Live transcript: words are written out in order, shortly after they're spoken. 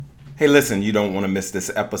Hey, listen, you don't want to miss this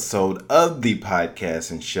episode of the podcast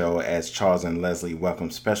and show as Charles and Leslie welcome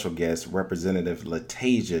special guest Representative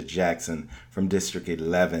Latasia Jackson from District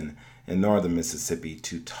 11 in Northern Mississippi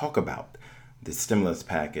to talk about the stimulus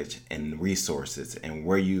package and resources and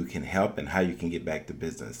where you can help and how you can get back to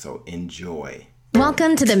business. So enjoy.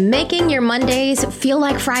 Welcome to the Making Your Mondays Feel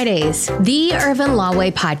Like Fridays, the Irvin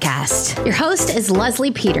Lawway podcast. Your host is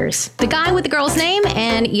Leslie Peters, the guy with the girl's name,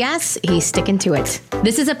 and yes, he's sticking to it.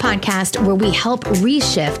 This is a podcast where we help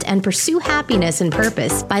reshift and pursue happiness and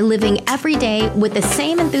purpose by living every day with the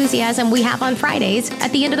same enthusiasm we have on Fridays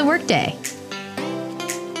at the end of the workday.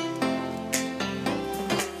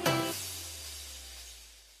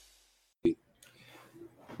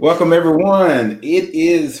 Welcome, everyone. It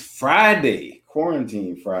is Friday.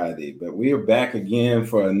 Quarantine Friday, but we are back again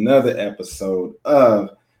for another episode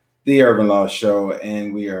of the Urban Law Show,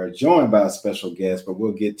 and we are joined by a special guest, but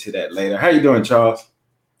we'll get to that later. How you doing, Charles?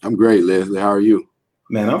 I'm great, Leslie. How are you?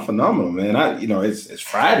 Man, I'm phenomenal, man. It's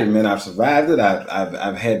Friday, man. I've survived it.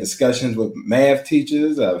 I've had discussions with math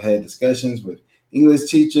teachers. I've had discussions with English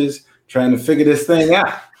teachers trying to figure this thing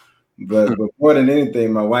out. But more than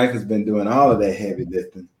anything, my wife has been doing all of that heavy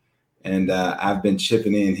lifting, and I've been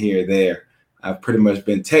chipping in here or there. I've pretty much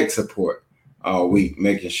been tech support all week,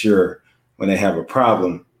 making sure when they have a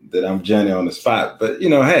problem that I'm Johnny on the spot. But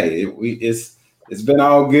hey, it's been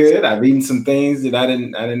all good. I've eaten some things that I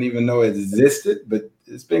didn't even know existed, but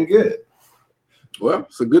it's been good. Well,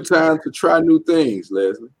 it's a good time to try new things,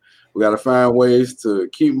 Leslie. We got to find ways to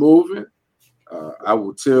keep moving. I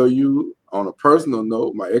will tell you on a personal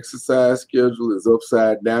note, my exercise schedule is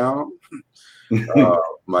upside down.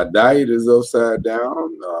 My diet is upside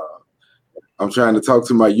down. I'm trying to talk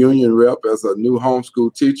to my union rep as a new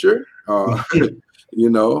homeschool teacher,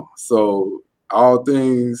 so all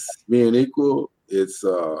things being equal, it's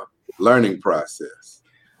a learning process.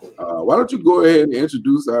 Why don't you go ahead and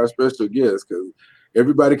introduce our special guest, because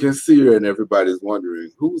everybody can see her and everybody's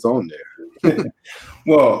wondering who's on there.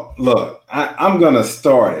 Well, look, I'm going to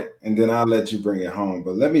start it and then I'll let you bring it home.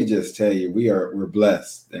 But let me just tell you, we're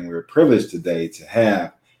blessed and we're privileged today to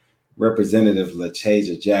have Representative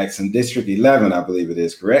Latasia Jackson, District 11, I believe it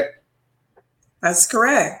is, correct? That's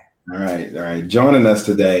correct. All right. Joining us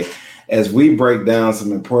today as we break down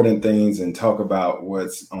some important things and talk about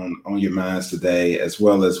what's on your minds today, as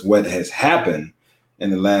well as what has happened in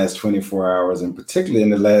the last 24 hours and particularly in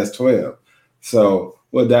the last 12. So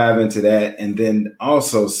we'll dive into that, and then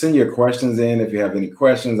also send your questions in. If you have any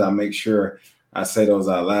questions, I'll make sure I say those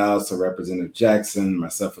out loud so Representative Jackson,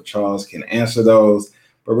 myself, or Charles can answer those.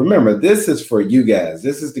 But remember, this is for you guys.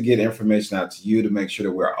 This is to get information out to you to make sure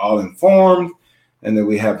that we're all informed and that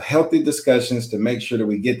we have healthy discussions to make sure that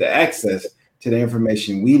we get the access to the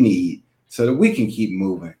information we need so that we can keep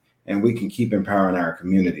moving and we can keep empowering our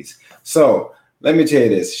communities. So let me tell you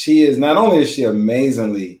this. She is not only is she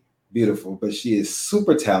amazingly beautiful, but she is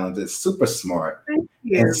super talented, super smart,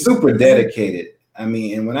 and super dedicated. And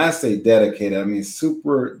when I say dedicated, I mean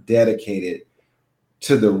super dedicated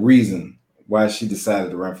to the reason why she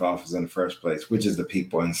decided to run for office in the first place, which is the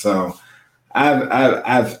people. And so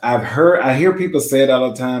I hear people say it all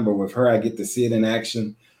the time, but with her, I get to see it in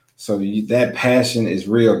action. So that passion is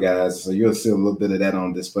real, guys. So you'll see a little bit of that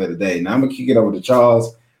on display today. Now I'm gonna kick it over to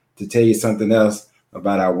Charles to tell you something else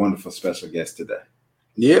about our wonderful special guest today.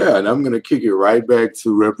 Yeah, and I'm gonna kick it right back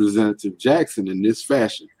to Representative Jackson in this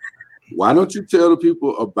fashion. Why don't you tell the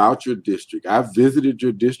people about your district? I've visited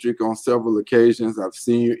your district on several occasions. I've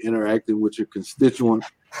seen you interacting with your constituents,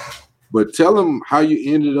 but tell them how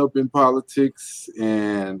you ended up in politics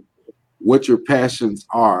and what your passions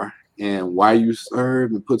are and why you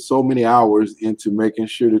serve and put so many hours into making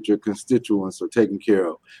sure that your constituents are taken care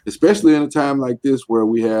of, especially in a time like this where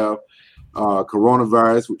we have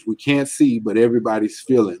coronavirus, which we can't see, but everybody's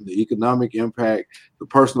feeling the economic impact, the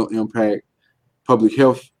personal impact, public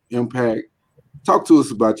health impact. Talk to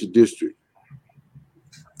us about your district.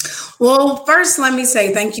 Well, first, let me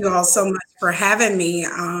say thank you all so much for having me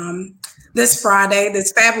this Friday,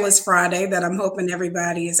 this fabulous Friday that I'm hoping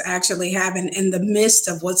everybody is actually having in the midst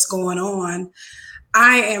of what's going on.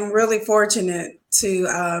 I am really fortunate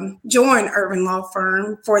to join Urban Law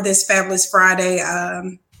Firm for this fabulous Friday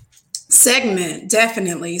segment,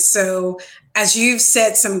 definitely. So as you've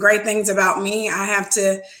said some great things about me, I have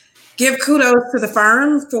to give kudos to the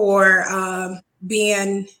firm for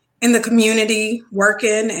being in the community,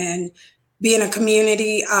 working and being a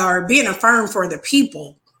community or being a firm for the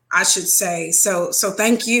people, I should say. So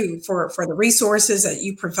thank you for the resources that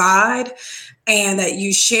you provide and that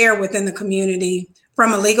you share within the community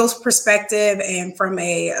from a legal perspective and from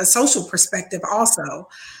a social perspective also.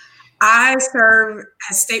 I serve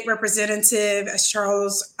as state representative, as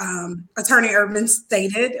Charles Attorney Ervin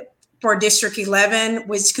stated, for District 11,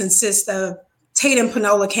 which consists of Tate and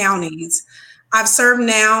Panola counties. I've served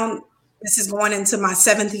now, this is going into my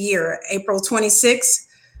 7th year. April 26,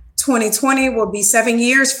 2020 will be 7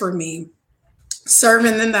 years for me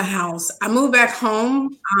serving in the House. I moved back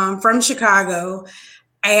home from Chicago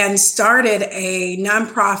and started a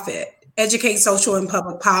nonprofit, Educate Social and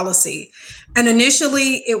Public Policy. And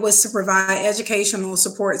initially it was to provide educational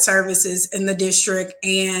support services in the district,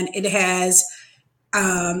 and it has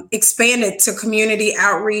expanded to community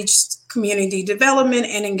outreach, community development,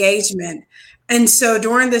 and engagement. And so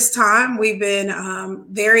during this time, we've been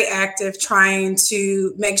very active trying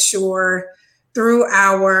to make sure through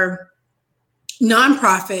our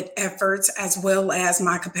nonprofit efforts, as well as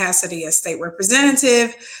my capacity as state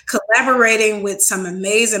representative, collaborating with some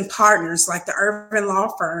amazing partners like the Ervin Law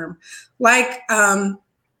Firm, like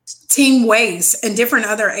Team Waste, and different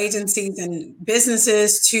other agencies and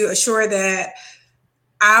businesses to assure that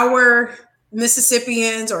our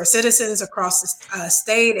Mississippians or citizens across the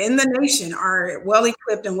state and the nation are well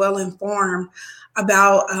equipped and well informed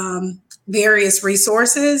about various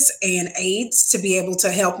resources and aids to be able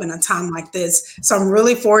to help in a time like this. So I'm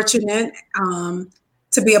really fortunate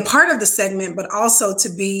to be a part of the segment, but also to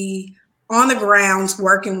be on the grounds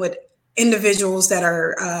working with individuals that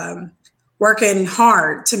are working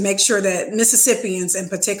hard to make sure that Mississippians in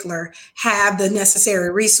particular have the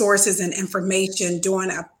necessary resources and information during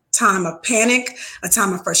a time of panic, a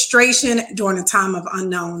time of frustration, during a time of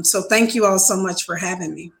unknown. So thank you all so much for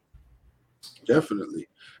having me. Definitely.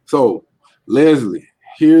 So Leslie,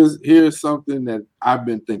 here's something that I've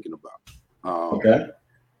been thinking about. Okay.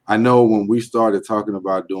 I know when we started talking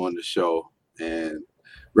about doing the show, and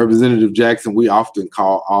Representative Jackson, we often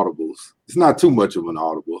call audibles. It's not too much of an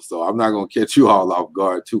audible, so I'm not going to catch you all off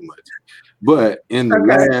guard too much. But in the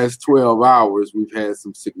last 12 hours, we've had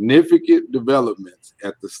some significant developments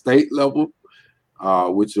at the state level,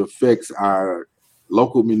 which affects our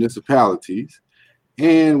local municipalities.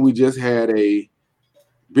 And we just had a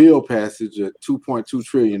bill passage of $2.2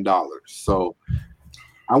 trillion. So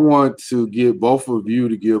I want to get both of you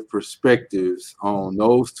to give perspectives on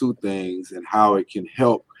those two things and how it can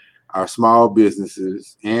help our small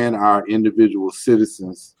businesses and our individual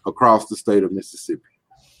citizens across the state of Mississippi.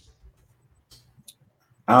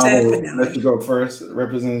 I'll let you go first,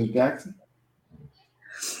 Representative Jackson.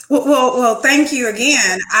 Well, thank you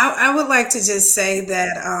again. I would like to just say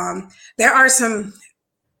that there are some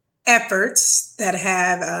efforts that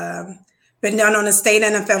have been done on a state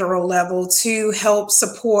and a federal level to help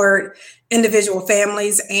support individual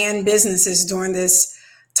families and businesses during this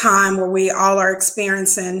time where we all are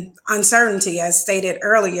experiencing uncertainty, as stated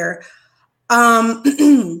earlier.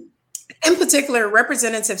 In particular,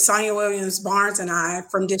 Representative Sonia Williams Barnes and I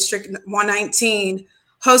from District 119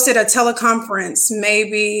 hosted a teleconference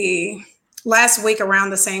maybe last week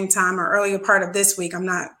around the same time or earlier part of this week. I'm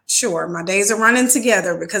not sure. My days are running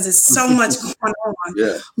together because it's so much going on.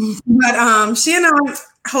 Yeah. But she and I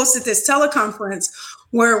hosted this teleconference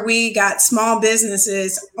where we got small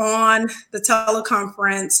businesses on the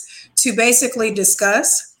teleconference to basically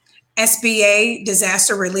discuss SBA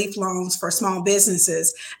disaster relief loans for small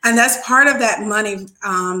businesses. And that's part of that money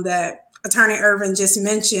that Attorney Ervin just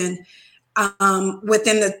mentioned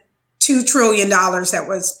within the $2 trillion that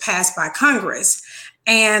was passed by Congress.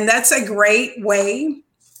 And that's a great way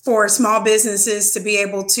for small businesses to be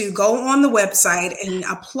able to go on the website and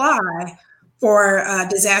apply for a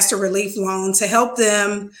disaster relief loan to help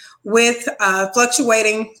them with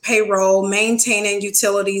fluctuating payroll, maintaining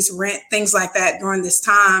utilities, rent, things like that during this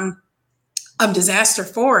time of disaster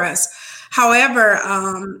for us. However,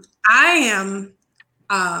 I am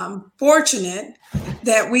fortunate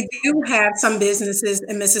that we do have some businesses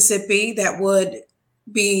in Mississippi that would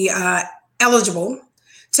be eligible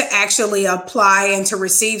to actually apply and to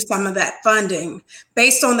receive some of that funding.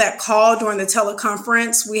 Based on that call during the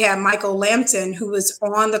teleconference, we had Michael Lampton, who was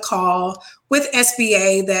on the call with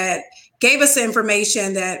SBA, that gave us the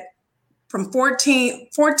information that from 14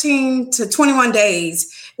 to 21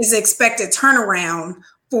 days is the expected turnaround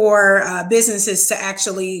for businesses to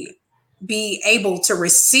actually be able to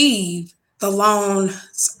receive the loan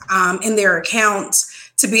in their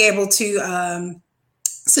accounts to be able to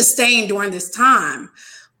sustain during this time.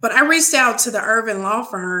 But I reached out to the Ervin Law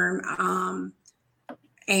Firm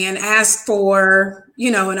and asked for,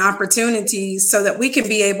 an opportunity so that we can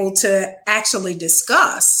be able to actually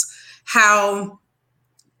discuss how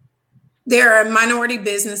there are minority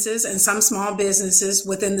businesses and some small businesses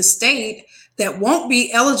within the state that won't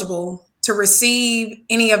be eligible to receive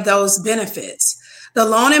any of those benefits. The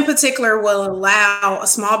loan in particular will allow a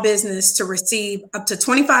small business to receive up to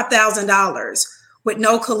 $25,000 with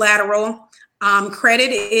no collateral.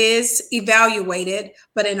 Credit is evaluated,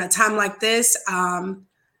 but in a time like this,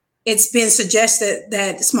 it's been suggested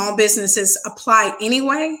that small businesses apply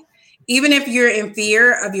anyway, even if you're in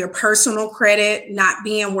fear of your personal credit not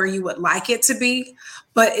being where you would like it to be,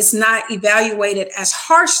 but it's not evaluated as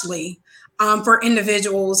harshly for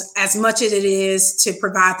individuals as much as it is to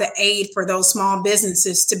provide the aid for those small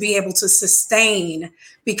businesses to be able to sustain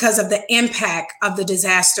because of the impact of the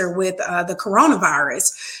disaster with the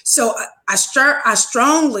coronavirus. So I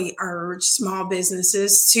strongly urge small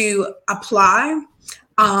businesses to apply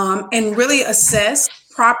and really assess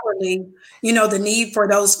properly, the need for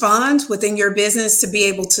those funds within your business to be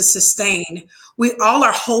able to sustain. We all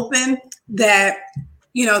are hoping that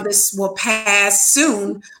this will pass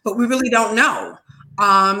soon, but we really don't know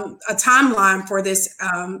a timeline for this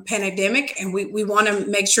pandemic. And we want to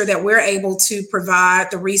make sure that we're able to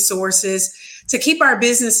provide the resources to keep our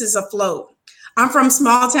businesses afloat. I'm from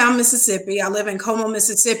small town Mississippi. I live in Como,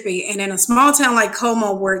 Mississippi. And in a small town like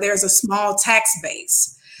Como, where there's a small tax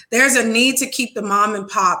base, there's a need to keep the mom and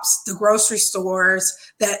pops, the grocery stores,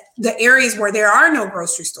 the areas where there are no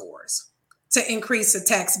grocery stores, to increase the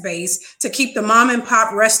tax base, to keep the mom and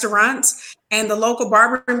pop restaurants and the local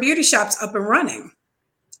barber and beauty shops up and running.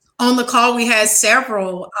 On the call, we had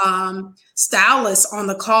several stylists on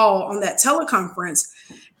the call on that teleconference.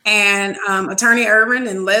 And Attorney Irvin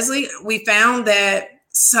and Leslie, we found that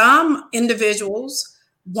some individuals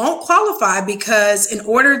won't qualify because in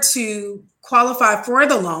order to qualify for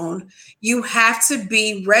the loan, you have to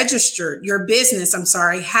be registered. Your business,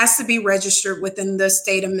 has to be registered within the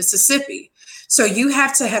state of Mississippi. So you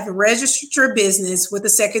have to have registered your business with the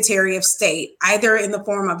Secretary of State, either in the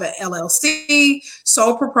form of an LLC,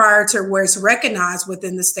 sole proprietor, where it's recognized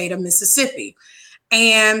within the state of Mississippi.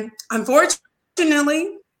 And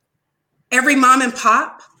unfortunately, every mom and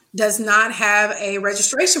pop does not have a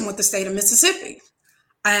registration with the state of Mississippi.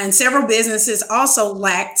 And several businesses also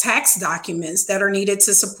lack tax documents that are needed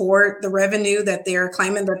to support the revenue that they're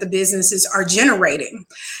claiming that the businesses are generating.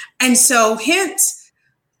 And so hence,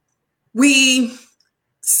 we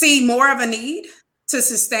see more of a need to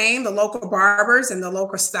sustain the local barbers and the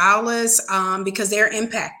local stylists because they're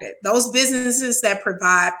impacted. Those businesses that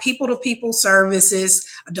provide people-to-people services,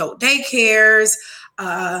 adult daycares,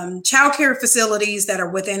 childcare facilities that are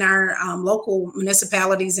within our local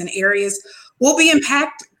municipalities and areas will be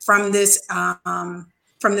impacted from this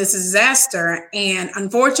disaster. And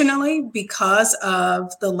unfortunately, because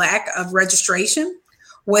of the lack of registration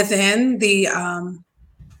within the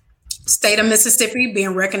state of Mississippi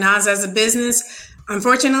being recognized as a business,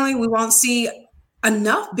 unfortunately, we won't see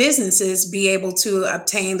enough businesses be able to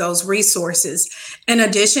obtain those resources. In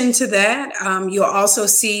addition to that, you'll also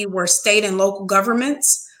see where state and local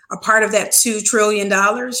governments are part of that $2 trillion.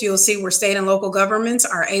 You'll see where state and local governments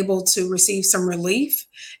are able to receive some relief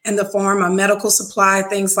in the form of medical supply,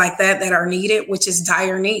 things like that are needed, which is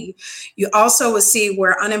dire need. You also will see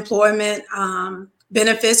where unemployment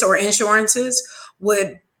benefits or insurances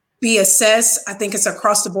would be assessed. I think it's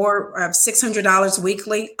across the board of $600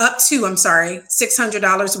 weekly, up to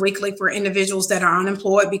 $600 weekly for individuals that are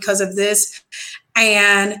unemployed because of this.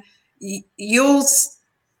 And you'll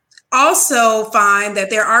also find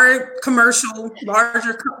that there are commercial,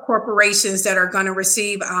 larger corporations that are going to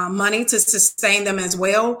receive money to sustain them as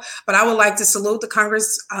well. But I would like to salute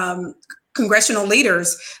the congressional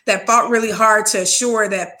leaders that fought really hard to assure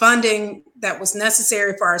that funding that was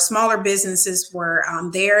necessary for our smaller businesses were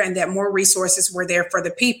there and that more resources were there for the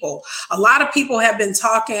people. A lot of people have been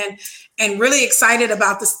talking and really excited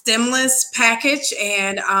about the stimulus package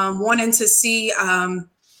and wanting to see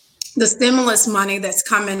the stimulus money that's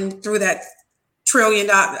coming through that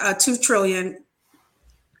 $2 trillion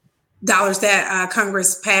that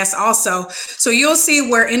Congress passed also. So you'll see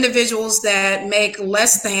where individuals that make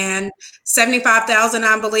less than $75,000,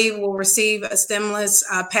 I believe, will receive a stimulus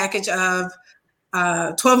package of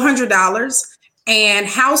 $1,200, and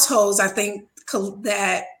households, I think,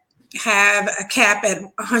 that have a cap at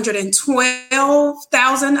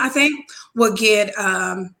 $112,000, I think, will get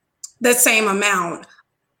the same amount.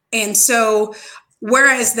 And so,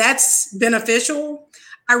 whereas that's beneficial,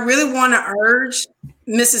 I really want to urge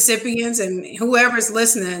Mississippians and whoever's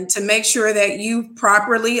listening to make sure that you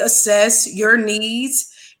properly assess your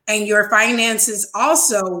needs and your finances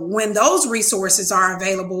also when those resources are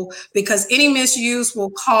available, because any misuse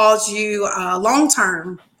will cause you a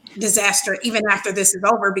long-term disaster even after this is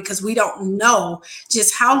over, because we don't know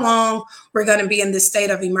just how long we're going to be in this state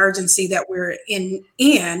of emergency that we're in.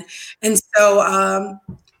 And so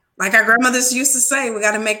like our grandmothers used to say, we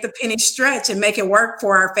got to make the penny stretch and make it work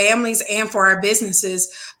for our families and for our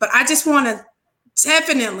businesses. But I just want to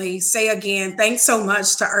definitely say again, thanks so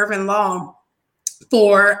much to Irvin Law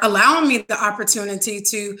for allowing me the opportunity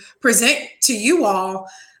to present to you all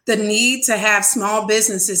the need to have small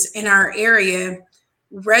businesses in our area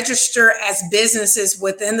register as businesses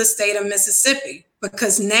within the state of Mississippi,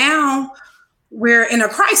 because now we're in a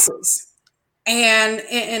crisis. And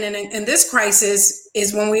this crisis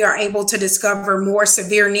is when we are able to discover more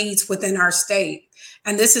severe needs within our state.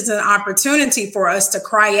 And this is an opportunity for us to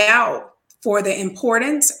cry out for the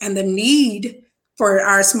importance and the need for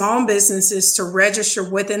our small businesses to register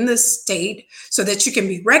within the state so that you can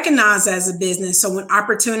be recognized as a business. So when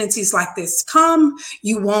opportunities like this come,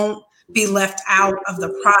 you won't be left out of the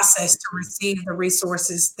process to receive the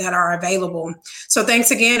resources that are available. So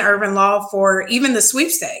thanks again, Irvin Law, for even the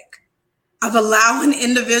sweepstake of allowing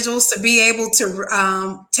individuals to be able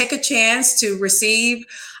to take a chance to receive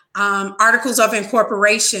articles of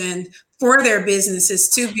incorporation for their businesses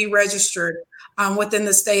to be registered within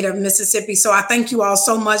the state of Mississippi. So I thank you all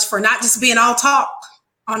so much for not just being all talk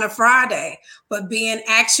on a Friday, but being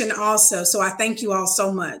action also. So I thank you all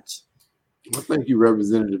so much. Well, thank you,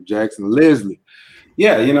 Representative Jackson. Leslie.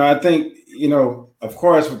 Yeah, I think, of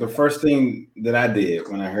course, with the first thing that I did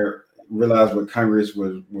when I realized what Congress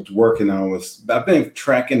was working on was, I think,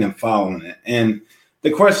 tracking and following it. And the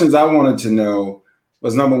questions I wanted to know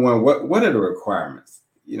was, number one, what are the requirements?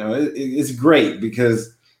 It's great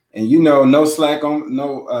because, and no slack on,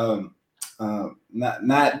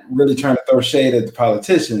 not really trying to throw shade at the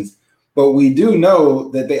politicians, but we do know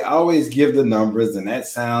that they always give the numbers and that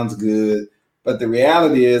sounds good. But the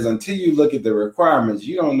reality is, until you look at the requirements,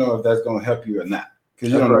 you don't know if that's going to help you or not,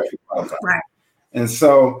 because you don't know if you qualify. Right. And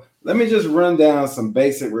so let me just run down some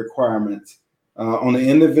basic requirements on the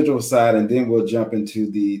individual side, and then we'll jump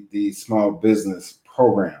into the small business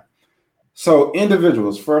program. So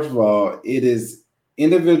individuals, first of all, it is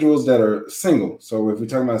individuals that are single. So if we're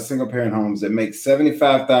talking about single parent homes that make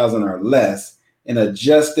 $75,000 or less in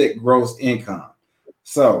adjusted gross income.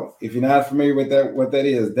 So if you're not familiar with that, what that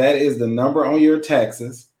is the number on your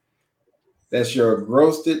taxes. That's your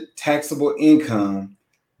gross taxable income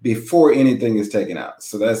before anything is taken out.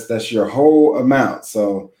 So that's your whole amount.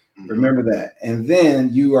 So remember that. And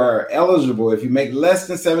then you are eligible if you make less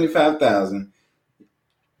than $75,000.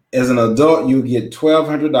 As an adult, you get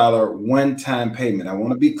 $1,200 one-time payment. I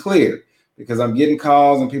want to be clear because I'm getting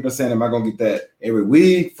calls and people saying, am I going to get that every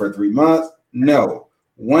week for 3 months? No,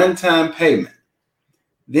 one-time payment.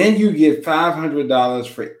 Then you get $500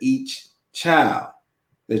 for each child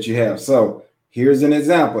that you have. So here's an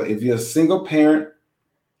example. If you're a single parent,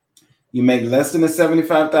 you make less than the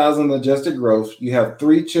 $75,000 adjusted gross, you have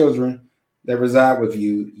 3 children that reside with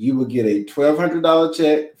you, you will get a $1,200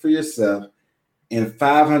 check for yourself and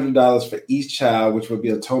 $500 for each child, which would be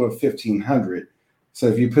a total of $1,500. So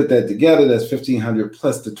if you put that together, that's $1,500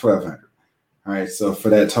 plus the $1,200. All right, so for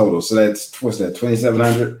that total, so that's what's that,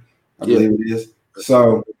 $2,700? I believe it is.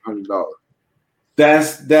 So $100.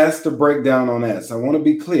 That's the breakdown on that. So I want to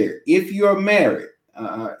be clear. If you are married,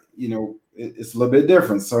 it's a little bit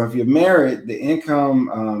different. So if you're married, the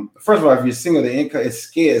income, first of all, if you're single, the income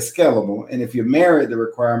is scalable, and if you're married, the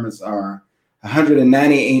requirements are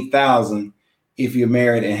 $198,000 if you're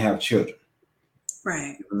married and have children.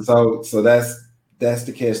 Right. So that's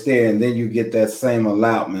the catch there, and then you get that same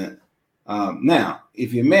allotment. Now,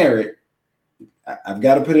 if you're married, I've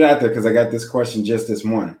got to put it out there because I got this question just this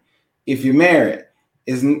morning. If you're married,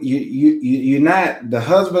 you're not, the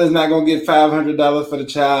husband is not going to get $500 for the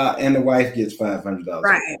child and the wife gets $500.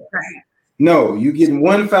 Right. No, you get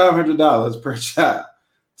 $500 per child.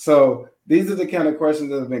 So these are the kind of questions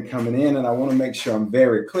that have been coming in, and I want to make sure I'm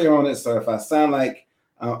very clear on it. So if I sound like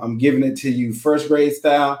I'm giving it to you first grade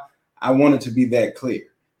style, I want it to be that clear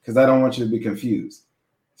because I don't want you to be confused.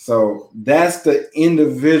 So that's the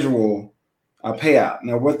individual payout.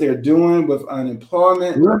 Now, what they're doing with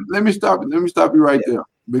unemployment. Let me stop you right there,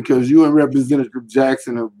 because you and Representative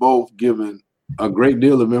Jackson have both given a great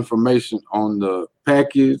deal of information on the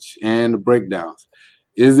package and the breakdowns.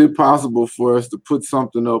 Is it possible for us to put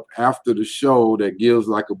something up after the show that gives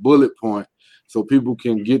like a bullet point so people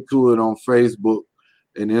can get to it on Facebook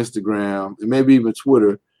and Instagram and maybe even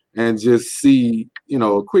Twitter and just see,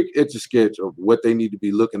 a quick etch-a-sketch of what they need to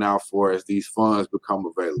be looking out for as these funds become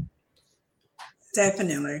available?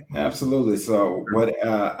 Definitely. Absolutely. So what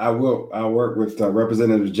I'll work with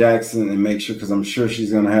Representative Jackson and make sure, because I'm sure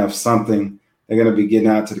she's going to have something they're going to be getting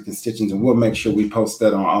out to the constituents, and we'll make sure we post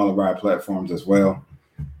that on all of our platforms as well.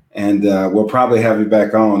 And we'll probably have you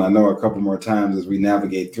back on, I know, a couple more times as we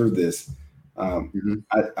navigate through this.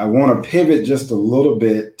 I want to pivot just a little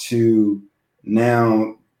bit to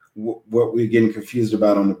now what we're getting confused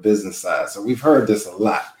about on the business side. So we've heard this a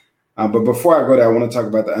lot. But before I go there, I want to talk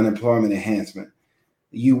about the unemployment enhancement.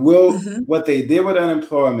 You will, what they did with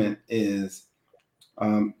unemployment is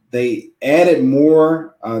they added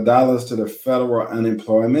more dollars to the federal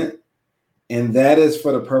unemployment. And that is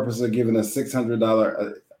for the purpose of giving a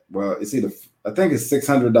 $600, I think it's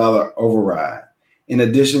 $600 override, in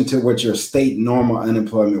addition to what your state normal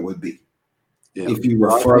unemployment would be. Yeah. If you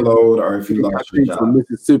were furloughed or if you lost your job. For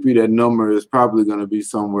Mississippi, that number is probably going to be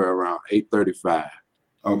somewhere around $835.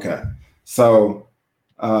 Okay. So,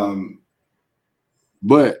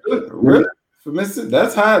 but really, for Mississippi,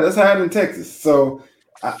 that's higher in Texas. So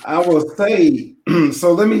I will say,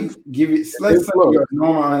 so let me give you, let's say your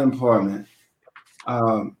normal unemployment.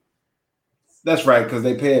 That's right, because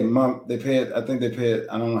I think they pay it, I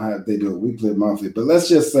don't know how they do it, weekly or monthly, but let's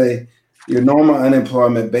just say your normal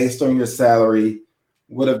unemployment based on your salary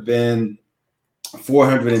would have been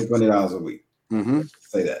 $420 a week.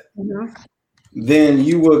 Say that. Then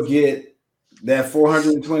you will get that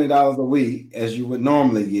 $420 a week as you would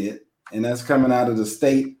normally get, and that's coming out of the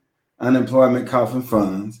state unemployment coffin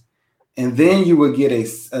funds. And then you would get an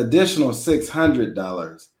additional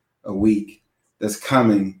 $600 a week that's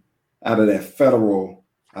coming out of that federal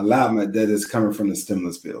allotment that is coming from the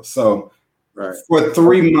stimulus bill. So for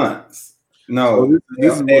 3 months, no. So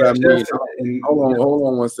this is what I mean. Hold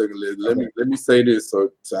on 1 second, Liz. Let me say this so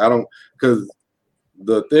I don't, because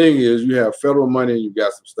the thing is you have federal money and you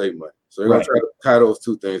got some state money. So you're gonna try to tie those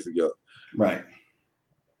two things together. Right.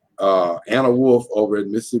 Anna Wolf over at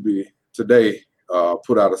Mississippi Today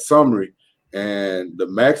put out a summary, and the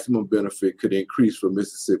maximum benefit could increase for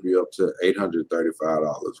Mississippi up to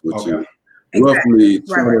 $835, which is roughly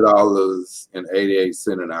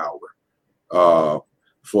 $20.88 an hour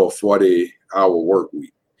for a 40-hour work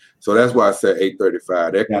week. So that's why I said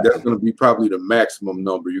 $835. That's going to be probably the maximum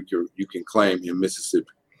number you can claim in Mississippi.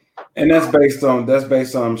 And that's based on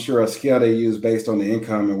I'm sure a scale they use based on the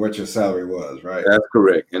income and what your salary was, right? That's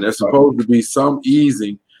correct. And there's supposed to be some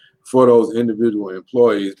easing for those individual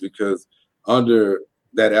employees, because under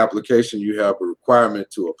that application you have a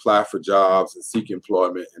requirement to apply for jobs and seek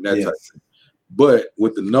employment and that type of thing. But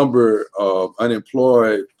with the number of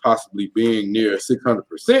unemployed possibly being near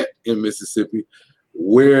 600% in Mississippi,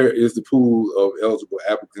 where is the pool of eligible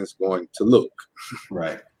applicants going to look?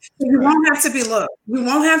 Right. We won't have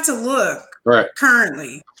to look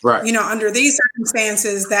currently. Right. You know, under these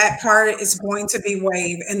circumstances, that part is going to be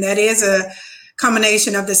waived. And that is a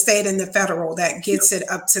combination of the state and the federal that gets it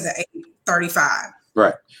up to the $835.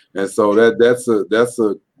 Right. And so that's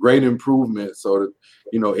a great improvement, so that,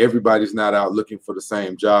 you know, everybody's not out looking for the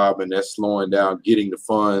same job, and that's slowing down getting the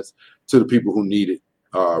funds to the people who need it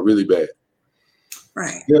really bad.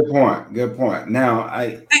 Right. Good point. Now,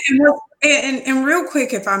 and real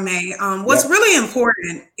quick, if I may, what's really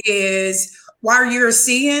important is while you're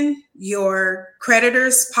seeing your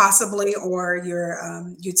creditors possibly or your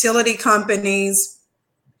utility companies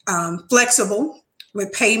flexible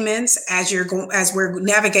with payments as we're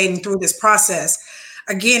navigating through this process.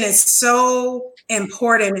 Again, it's so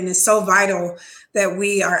important and it's so vital that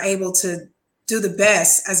we are able to do the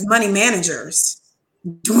best as money managers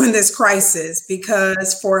during this crisis,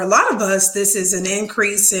 because for a lot of us, this is an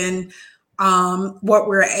increase in what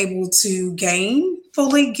we're able to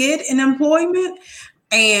fully get in employment,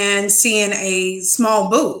 and seeing a small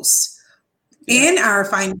boost in our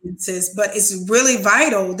finances. But it's really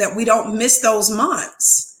vital that we don't miss those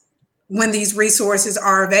months when these resources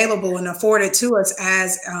are available and afforded to us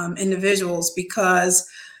as individuals, because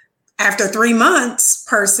after 3 months,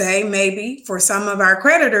 per se, maybe for some of our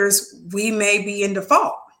creditors, we may be in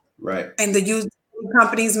default. Right. And the utility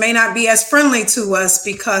companies may not be as friendly to us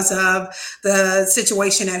because of the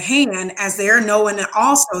situation at hand, as they're knowing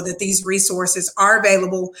also that these resources are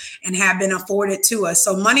available and have been afforded to us.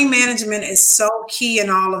 So money management is so key in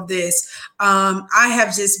all of this. I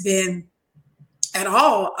have just been at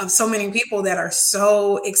all of so many people that are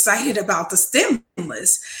so excited about the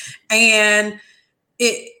stimulus, and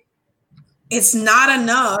it's not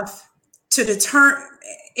enough to deter.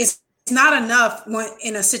 It's not enough when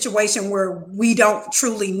in a situation where we don't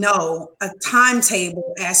truly know a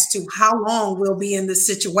timetable as to how long we'll be in this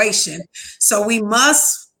situation. So we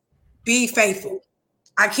must be faithful.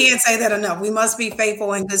 I can't say that enough. We must be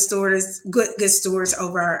faithful and good stewards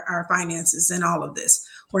over our finances and all of this.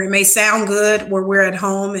 Where it may sound good where we're at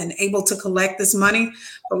home and able to collect this money,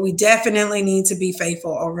 but we definitely need to be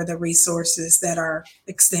faithful over the resources that are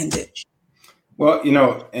extended. Well,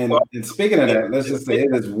 and speaking of that, let's just say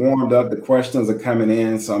it has warmed up. The questions are coming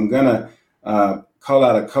in. So I'm going to call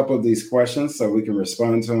out a couple of these questions so we can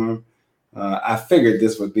respond to them. I figured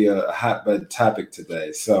this would be a hotbed topic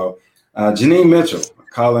today. So Janine Mitchell,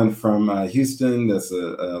 calling from Houston, that's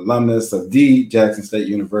an alumnus of the Jackson State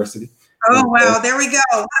University. Oh, wow, there we go.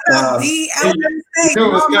 The Alabama State. You knew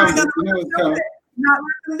it was coming. Not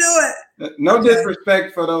let them do it. No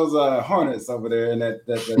disrespect for those Hornets over there in that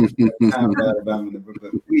time of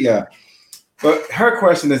Alabama. But her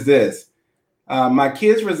question is this. My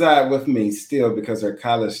kids reside with me still because they're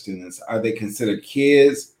college students. Are they considered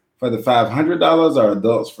kids for the $500 or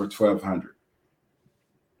adults for $1,200?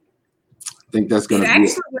 I think that's going to be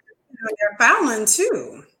actually they're filing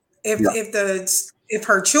too. If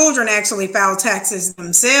her children actually file taxes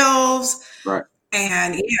themselves, right?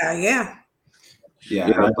 And yeah.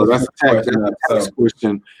 So that's a tax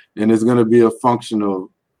question, and it's going to be a function of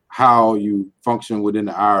how you function within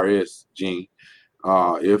the IRS, Gene.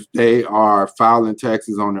 If they are filing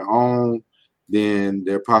taxes on their own, then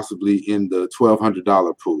they're possibly in the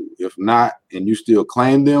 $1,200 pool. If not, and you still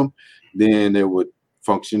claim them, then they would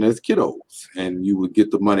function as kiddos, and you would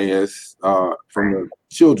get the money as from the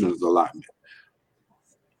children's allotment.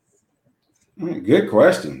 Good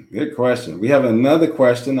question. We have another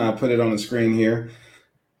question. I'll put it on the screen here.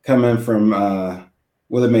 Coming from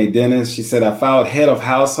Willie Mae Dennis. She said, I filed head of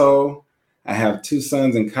household. I have 2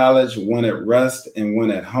 sons in college, one at Rust and one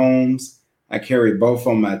at Holmes. I carry both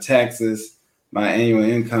on my taxes. My annual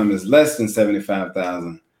income is less than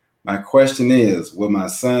 $75,000. My question is, will my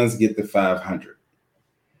sons get the $500?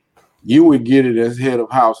 You would get it as head of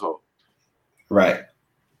household. Right.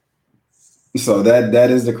 So that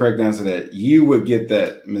is the correct answer. That you would get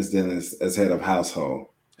that, Ms. Dennis, as head of household.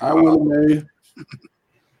 I will, Mary.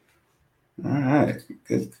 All right,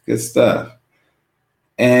 good stuff.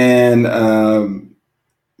 And and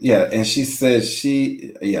she said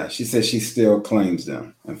she still claims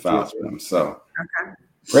them and files for them. So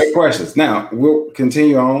Great questions. Now we'll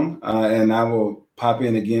continue on, and I will pop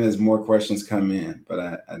in again as more questions come in.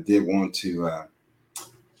 But I did want to.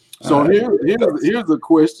 So here's a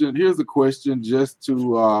question. Here's a question just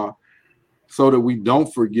to so that we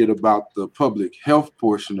don't forget about the public health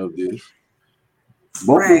portion of this.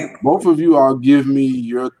 Both of you all give me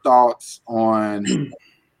your thoughts on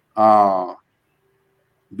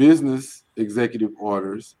business executive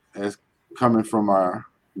orders as coming from our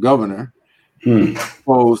governor,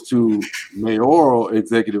 opposed to mayoral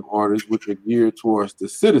executive orders, which are geared towards the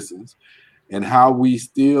citizens, and how we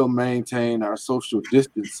still maintain our social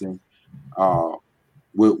distancing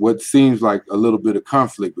with what seems like a little bit of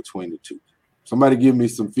conflict between the two. Somebody give me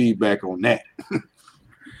some feedback on that.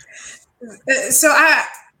 So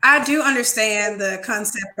I do understand the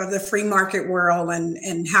concept of the free market world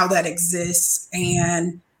and how that exists,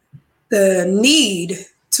 and the need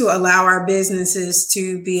to allow our businesses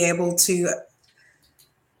to be able to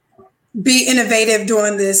be innovative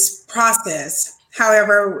during this process.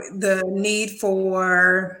 However, the need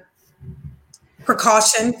for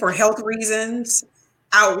precaution for health reasons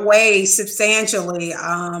outweighs substantially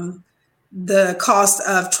the cost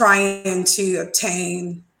of trying to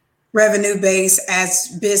obtain revenue base as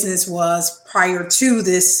business was prior to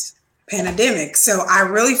this pandemic. So I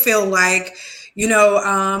really feel like, we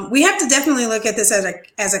have to definitely look at this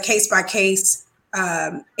as a case-by-case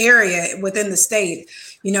area within the state.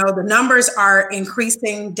 The numbers are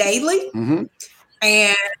increasing daily,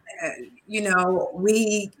 and,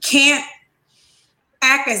 we can't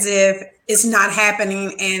act as if it's not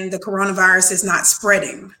happening and the coronavirus is not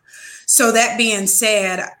spreading. So that being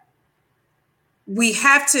said, we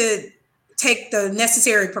have to take the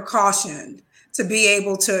necessary precaution to be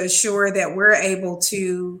able to assure that we're able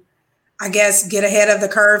to, get ahead of the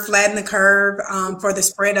curve, flatten the curve for the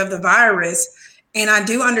spread of the virus. And I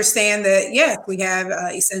do understand that, yes, we have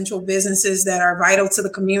essential businesses that are vital to the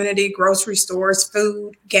community, grocery stores,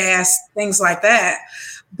 food, gas, things like that.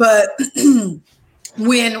 But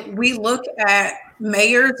when we look at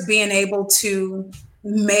mayors being able to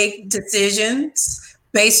make decisions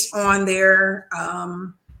based on their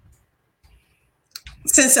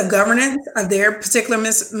sense of governance of their particular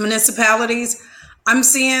municipalities, I'm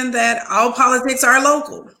seeing that all politics are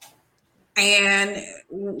local. And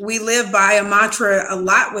we live by a mantra a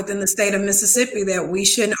lot within the state of Mississippi that we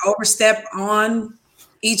shouldn't overstep on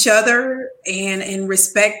each other and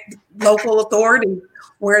respect local authority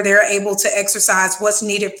where they're able to exercise what's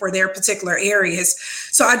needed for their particular areas.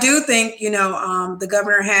 So I do think, the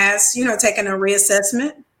governor has, taken a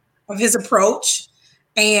reassessment of his approach,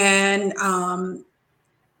 and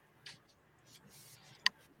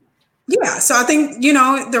so I think,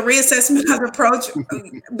 the reassessment of approach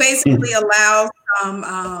basically allows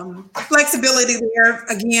some flexibility there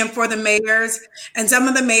again for the mayors, and some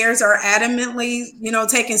of the mayors are adamantly,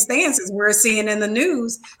 taking stances. We're seeing in the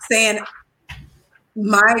news saying,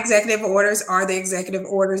 my executive orders are the executive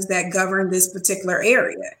orders that govern this particular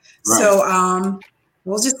area. Right. So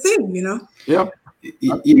we'll just see, Yep.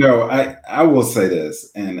 I will say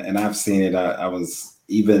this, and I've seen it. I was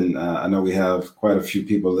even, I know we have quite a few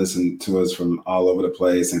people listen to us from all over the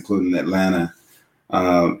place, including Atlanta.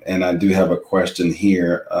 And I do have a question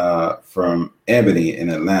here from Ebony in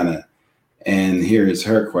Atlanta. And here is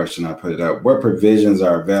her question. I put it up. What provisions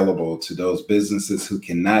are available to those businesses who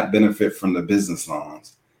cannot benefit from the business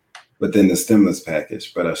loans within the stimulus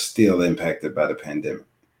package, but are still impacted by the pandemic?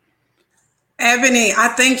 Ebony, I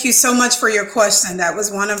thank you so much for your question. That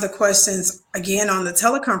was one of the questions, again, on the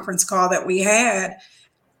teleconference call that we had.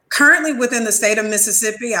 Currently within the state of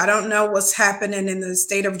Mississippi, I don't know what's happening in the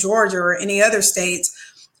state of Georgia or any other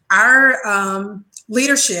states. Our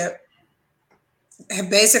leadership have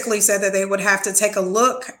basically said that they would have to take a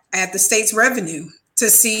look at the state's revenue to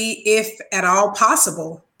see if at all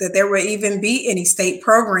possible that there would even be any state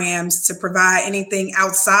programs to provide anything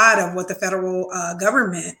outside of what the federal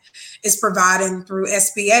government is providing through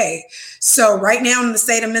SBA. So right now in the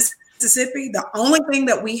state of Mississippi, the only thing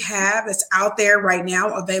that we have that's out there right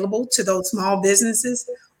now available to those small businesses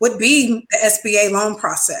would be the SBA loan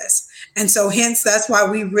process. And so hence, that's why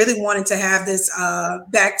we really wanted to have this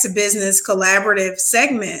Back to Business collaborative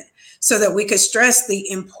segment so that we could stress the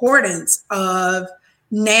importance of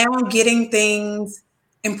now getting things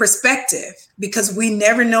in perspective, because we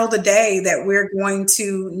never know the day that we're going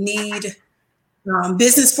to need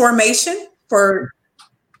business formation for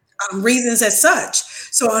reasons as such.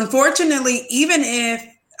 So unfortunately, even if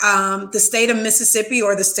the state of Mississippi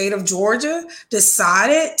or the state of Georgia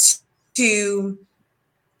decided to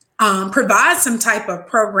provide some type of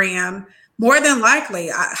program, more than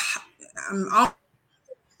likely, I'm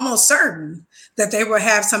almost certain that they will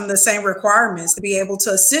have some of the same requirements to be able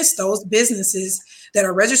to assist those businesses that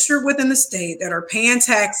are registered within the state, that are paying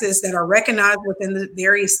taxes, that are recognized within the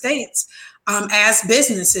various states as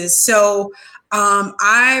businesses. So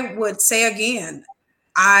I would say again,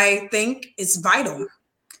 I think it's vital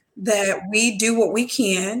that we do what we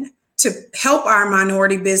can to help our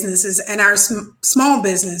minority businesses and our small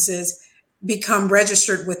businesses become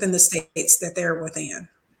registered within the states that they're within.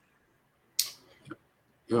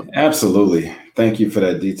 Absolutely. Thank you for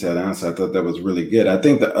that detailed answer. I thought that was really good. I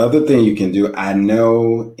think the other thing you can do, I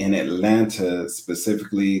know in Atlanta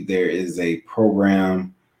specifically, there is a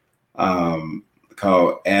program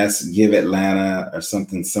called Ask Give Atlanta or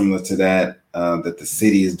something similar to that, that the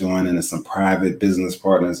city is doing, and there's some private business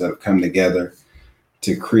partners that have come together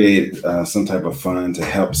to create some type of fund to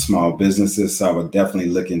help small businesses. So I would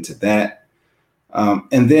definitely look into that.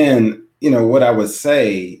 And then, what I would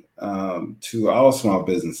say to all small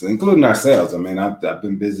businesses, including ourselves, I mean, I've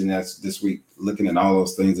been busy this week looking at all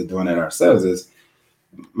those things and doing it ourselves, is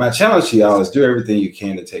my challenge to y'all is do everything you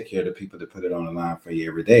can to take care of the people that put it on the line for you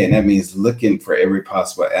every day. And that means looking for every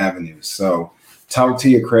possible avenue. So talk to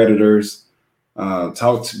your creditors, be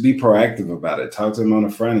proactive about it. Talk to them on the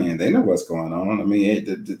front end. They know what's going on. I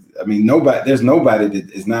mean, there's nobody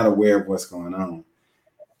that is not aware of what's going on.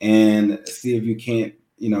 And see if you can't,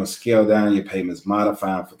 scale down your payments,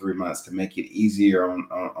 modify them for 3 months to make it easier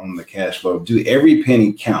on the cash flow. Do every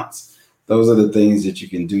penny counts. Those are the things that you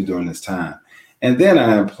can do during this time. And then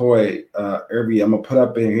I employ I'm gonna put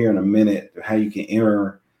up in here in a minute how you can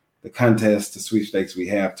enter the contest, the sweepstakes we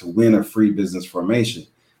have to win a free business formation.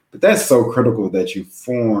 But that's so critical that you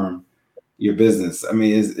form your business. I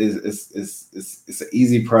mean, it's an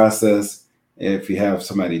easy process if you have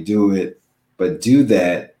somebody do it, but do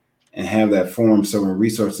that and have that form so when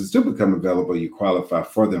resources do become available, you qualify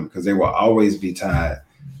for them, because they will always be tied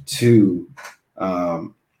to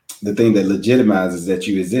the thing that legitimizes that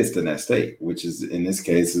you exist in that state, which is in this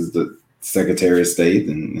case is the Secretary of State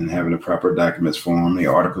and having the proper documents form, the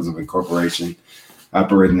articles of incorporation,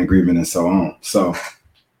 operating agreement, and so on. So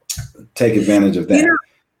take advantage of that.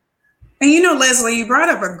 Leslie, you brought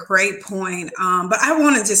up a great point, but I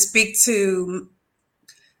wanted to speak to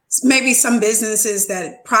maybe some businesses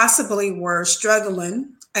that possibly were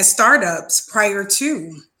struggling as startups prior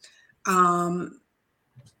to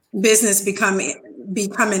business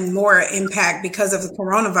becoming more impact because of the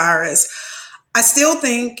coronavirus. I still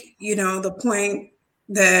think, the point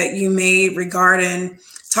that you made regarding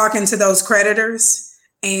talking to those creditors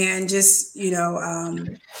and just,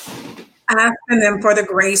 asking them for the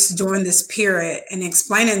grace during this period and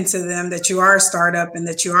explaining to them that you are a startup and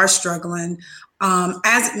that you are struggling.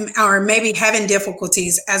 or maybe having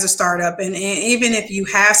difficulties as a startup. And even if you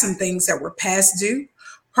have some things that were past due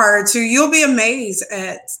prior to, you'll be amazed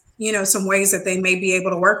at, some ways that they may be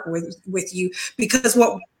able to work with you. Because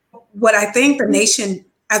what I think the nation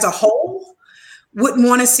as a whole wouldn't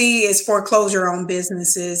want to see is foreclosure on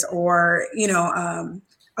businesses or,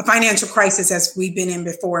 a financial crisis as we've been in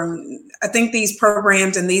before. I think these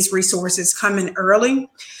programs and these resources coming early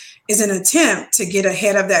is an attempt to get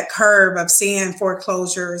ahead of that curve of seeing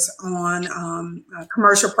foreclosures on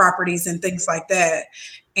commercial properties and things like that,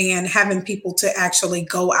 and having people to actually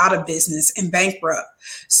go out of business and bankrupt.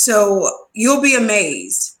 So you'll be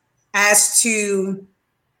amazed as to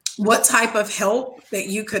what type of help that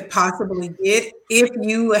you could possibly get if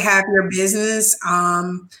you have your business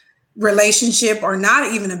relationship, or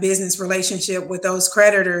not even a business relationship, with those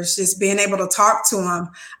creditors. Just being able to talk to them.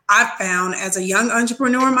 I found, as a young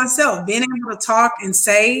entrepreneur myself, being able to talk and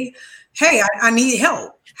say, hey, I need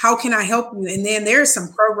help. How can I help you? And then there's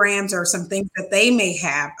some programs or some things that they may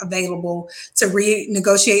have available to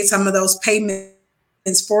renegotiate some of those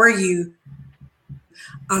payments for you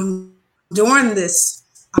during this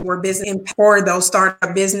business, for those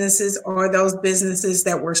startup businesses or those businesses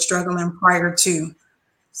that were struggling prior to.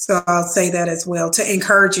 So I'll say that as well to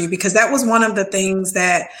encourage you, because that was one of the things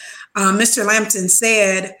that Mr. Lampton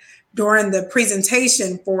said during the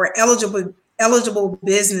presentation for eligible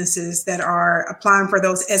businesses that are applying for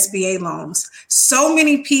those SBA loans. So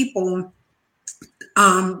many people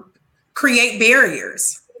create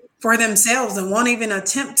barriers for themselves and won't even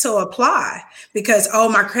attempt to apply because, oh,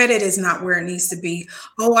 my credit is not where it needs to be.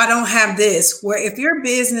 Oh, I don't have this. Where if your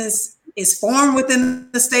business is formed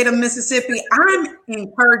within the state of Mississippi, I'm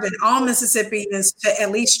encouraging all Mississippians to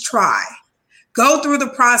at least try. Go through the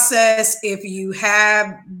process if you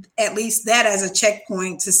have at least that as a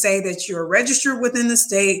checkpoint to say that you're registered within the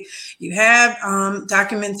state, you have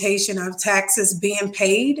documentation of taxes being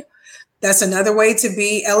paid. That's another way to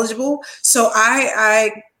be eligible. So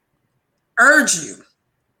I urge you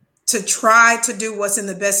to try to do what's in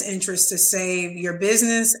the best interest to save your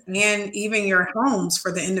business and even your homes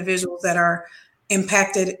for the individuals that are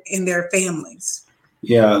impacted in their families.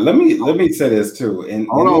 Yeah, let me say this too. And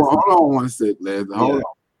hold on one sec, Leslie.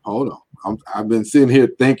 Hold on. I've been sitting here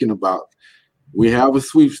thinking about, we have a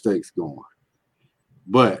sweepstakes going,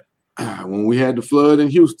 but when we had the flood in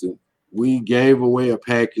Houston, we gave away a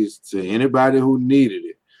package to anybody who needed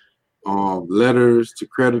it, letters to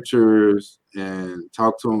creditors, and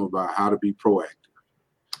talk to them about how to be proactive.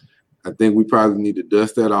 I think we probably need to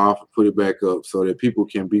dust that off and put it back up so that people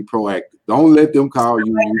can be proactive. Don't let them call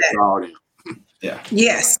you, you call them. Yeah.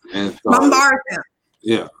 Yes. And so, bombard them.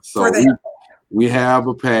 Yeah. So we have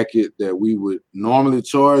a packet that we would normally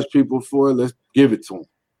charge people for. Let's give it to them,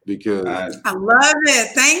 because I love it.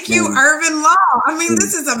 Thank you, Irvin Law. I mean,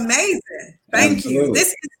 this is amazing. Thank you. This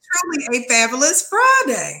is truly a fabulous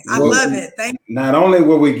Friday. I love it. Thank you. Not only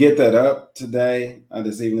will we get that up today,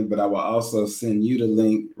 this evening, but I will also send you the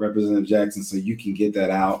link, Representative Jackson, so you can get that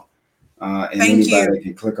out. And anybody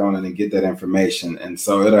can click on it and get that information. And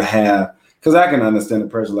so it'll have, because I can understand the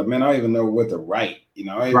person, like, man, I don't even know what to write. I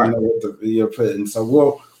don't even know what to put. And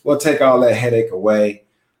so we'll take all that headache away.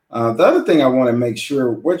 The other thing I want to make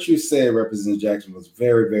sure, what you said, Representative Jackson, was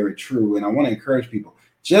very, very true. And I want to encourage people,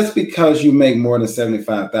 just because you make more than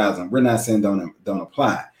 $75,000, we're not saying don't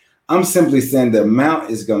apply. I'm simply saying the amount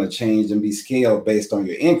is going to change and be scaled based on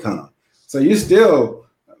your income. So you still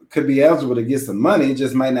could be eligible to get some money. It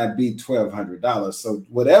just might not be $1,200. So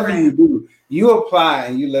whatever you do, you apply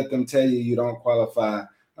and you let them tell you don't qualify.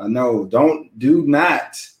 No, do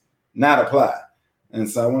not apply. And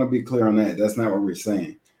so I want to be clear on that. That's not what we're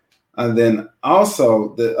saying. And then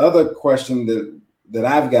also the other question that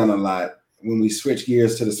I've gotten a lot when we switch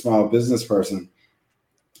gears to the small business person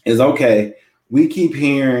is, okay, we keep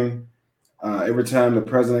hearing every time the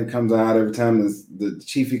president comes out, every time the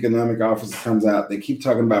chief economic officer comes out, they keep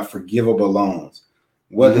talking about forgivable loans.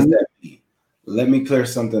 What does that mean? Let me clear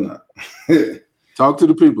something up. Talk to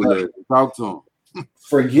the people there. Talk to them.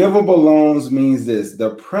 Forgivable loans means this: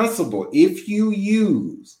 the principal, if you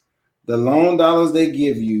use the loan dollars they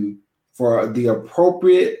give you for the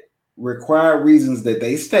appropriate required reasons that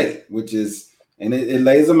they state, which is, and it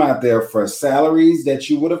lays them out there for salaries that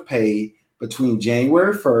you would have paid between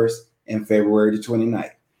January 1st and February the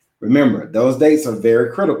 29th. Remember, those dates are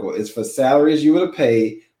very critical. It's for salaries you would have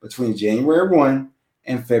paid between January 1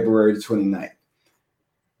 and February the 29th.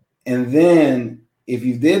 And then if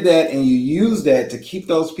you did that and you use that to keep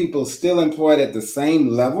those people still employed at the same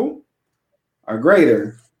level or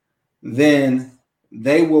greater, then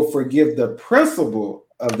they will forgive the principal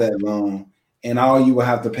of that loan, and all you will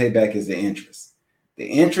have to pay back is the interest. The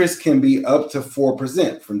interest can be up to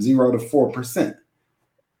 4%, from 0 to 4%.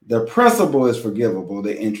 The principal is forgivable,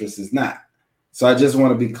 the interest is not. So I just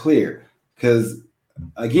want to be clear, because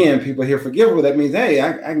again, people hear forgivable, that means, hey,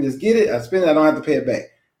 I can just get it, I spend it, I don't have to pay it back.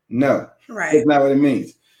 No, right. That's not what it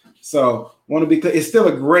means. So want to be clear, it's still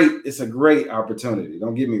a great opportunity.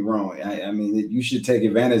 Don't get me wrong. I mean, you should take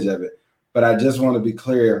advantage of it, but I just want to be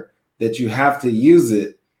clear that you have to use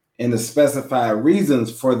it in the specified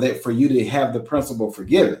reasons for you to have the principal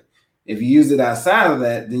forgiven. If you use it outside of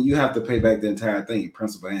that, then you have to pay back the entire thing,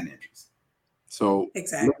 principal and interest. So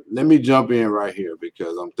exactly. Let me jump in right here,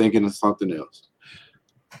 because I'm thinking of something else.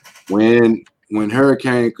 When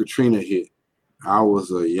Hurricane Katrina hit, I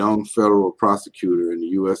was a young federal prosecutor in the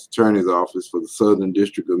U.S. Attorney's Office for the Southern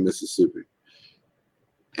District of Mississippi.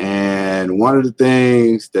 And one of the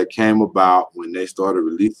things that came about when they started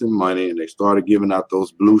releasing money and they started giving out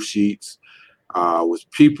those blue sheets was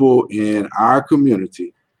people in our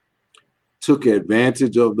community took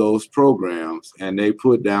advantage of those programs and they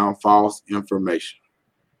put down false information.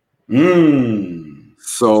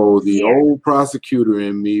 So the old prosecutor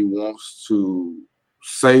in me wants to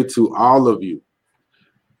say to all of you,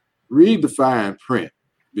 read the fine print,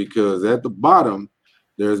 because at the bottom,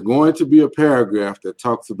 there's going to be a paragraph that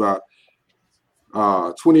talks about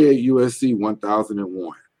 28 USC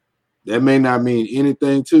 1001. That may not mean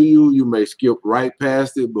anything to you. You may skip right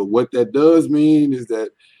past it, but what that does mean is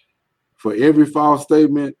that for every false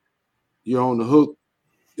statement, you're on the hook.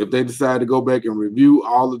 If they decide to go back and review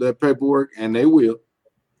all of that paperwork, and they will,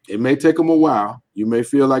 it may take them a while. You may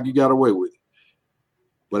feel like you got away with it.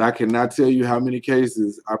 But I cannot tell you how many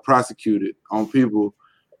cases I prosecuted on people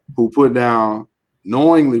who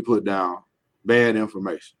knowingly put down bad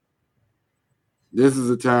information. This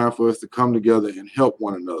is a time for us to come together and help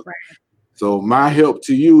one another. Right. So my help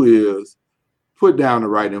to you is put down the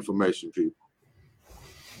right information, people.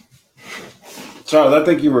 Charles, I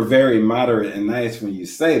think you were very moderate and nice when you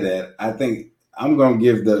say that. I think I'm going to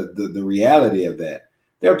give the reality of that.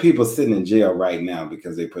 There are people sitting in jail right now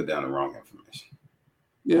because they put down the wrong information.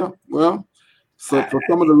 Yeah, well, so for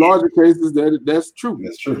some of the larger cases, that's true.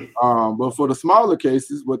 That's true. But for the smaller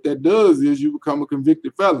cases, what that does is you become a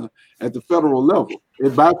convicted felon at the federal level.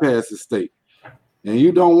 It bypasses state, and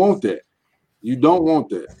you don't want that. You don't want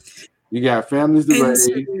that. You got families to raise.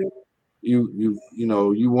 You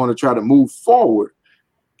want to try to move forward,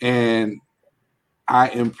 and I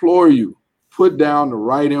implore you, put down the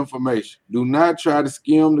right information. Do not try to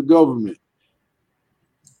skim the government.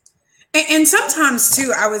 And sometimes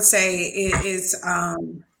too, I would say it is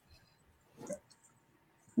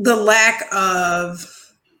the lack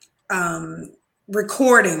of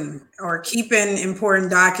recording or keeping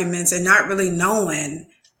important documents and not really knowing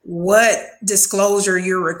what disclosure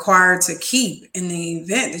you're required to keep in the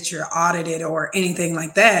event that you're audited or anything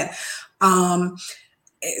like that.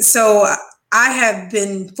 So I have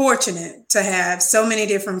been fortunate to have so many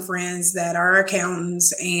different friends that are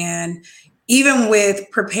accountants, and even with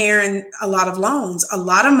preparing a lot of loans, a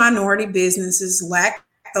lot of minority businesses lack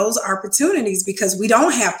those opportunities because we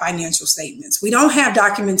don't have financial statements. We don't have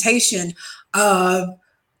documentation of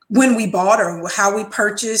when we bought or how we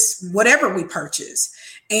purchased whatever we purchased.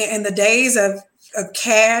 And the days of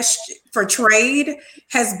cash for trade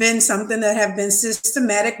has been something that have been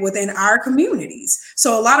systematic within our communities.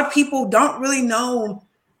 So a lot of people don't really know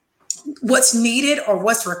what's needed or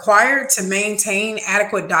what's required to maintain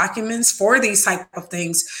adequate documents for these type of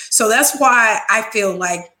things. So that's why I feel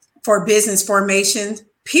like for business formation,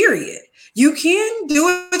 period, you can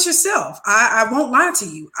do it yourself. I won't lie to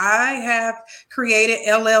you. I have created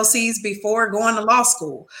LLCs before going to law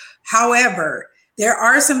school. However, there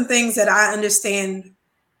are some things that I understand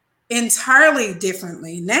entirely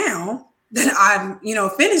differently now that I,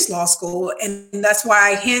 finished law school. And that's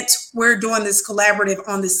why we're doing this collaborative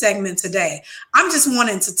on this segment today. I'm just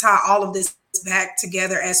wanting to tie all of this back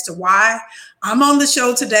together as to why I'm on the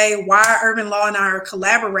show today, why Urban Law and I are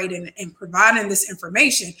collaborating and providing this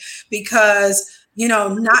information, because,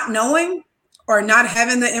 not knowing or not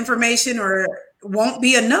having the information or won't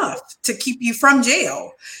be enough to keep you from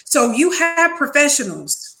jail. So you have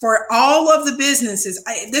professionals for all of the businesses.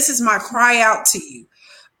 This is my cry out to you.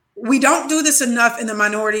 We don't do this enough in the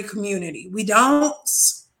minority community. We don't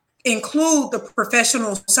include the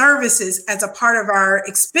professional services as a part of our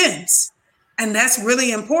expense. And that's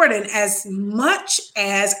really important, as much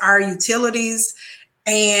as our utilities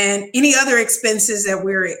and any other expenses that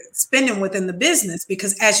we're spending within the business.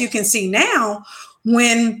 Because as you can see now,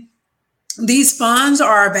 when these funds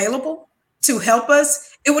are available to help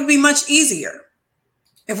us, it would be much easier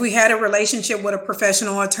If we had a relationship with a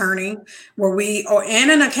professional attorney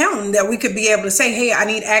and an accountant, that we could be able to say, hey, I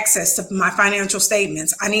need access to my financial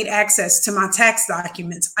statements. I need access to my tax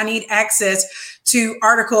documents. I need access to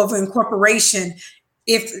article of incorporation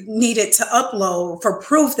if needed to upload for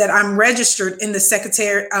proof that I'm registered in the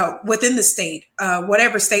secretary within the state,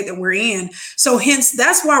 whatever state that we're in. So hence,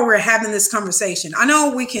 that's why we're having this conversation. I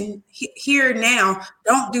know we can hear now,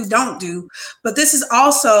 don't do, but this is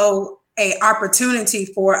also a opportunity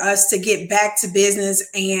for us to get back to business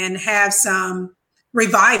and have some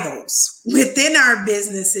revivals within our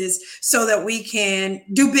businesses so that we can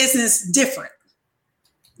do business different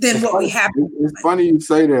than what we have. It's funny you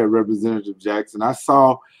say that, Representative Jackson. I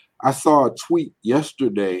saw a tweet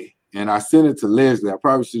yesterday and I sent it to Leslie. I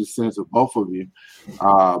probably should have sent it to both of you.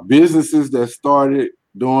 Businesses that started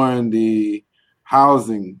during the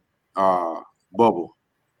housing bubble,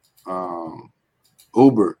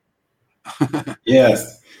 Uber.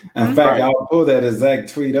 Yes. In fact, I'll pull that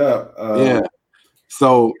exact tweet up.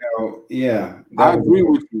 So I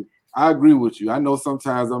agree with you. I know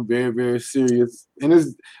sometimes I'm very, very serious.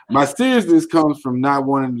 And my seriousness comes from not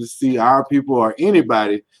wanting to see our people or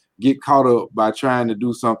anybody get caught up by trying to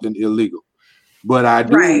do something illegal. But I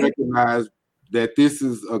do recognize that this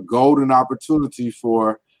is a golden opportunity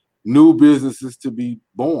for new businesses to be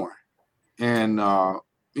born. And,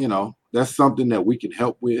 that's something that we can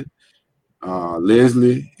help with.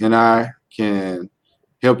 Leslie and I can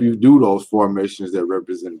help you do those formations that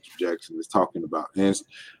Representative Jackson is talking about. And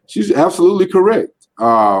she's absolutely correct.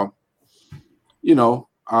 I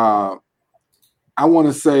want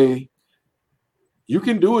to say you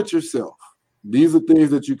can do it yourself. These are things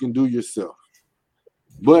that you can do yourself.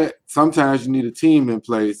 But sometimes you need a team in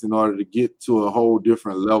place in order to get to a whole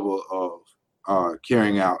different level of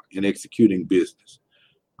carrying out and executing business.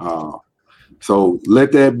 So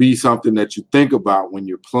let that be something that you think about when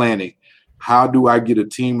you're planning. How do I get a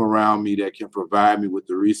team around me that can provide me with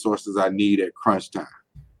the resources I need at crunch time?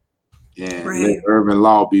 And let Urban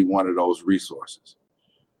Law be one of those resources.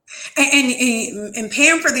 And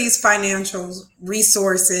paying for these financial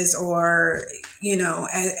resources, or,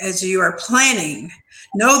 as you are planning,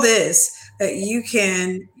 know this, that you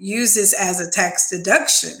can use this as a tax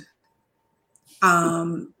deduction.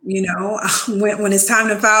 When it's time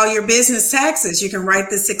to file your business taxes, you can write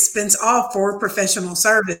this expense off for professional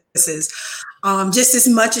services, just as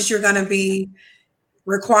much as you're going to be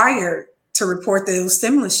required to report those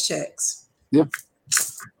stimulus checks. Yeah.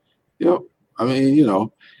 Yep. I mean,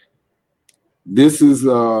 this is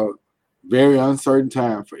a very uncertain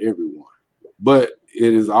time for everyone, but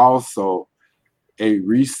it is also a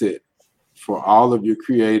reset for all of your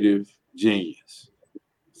creative genius.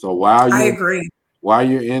 So while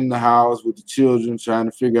you're in the house with the children trying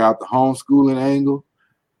to figure out the homeschooling angle,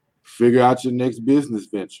 figure out your next business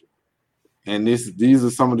venture. And these are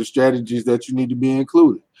some of the strategies that you need to be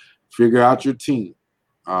included. Figure out your team.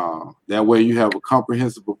 That way you have a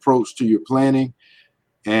comprehensive approach to your planning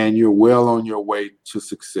and you're well on your way to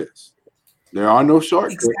success. There are no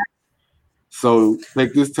shortcuts. Exactly. So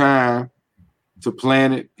take this time to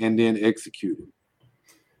plan it and then execute it.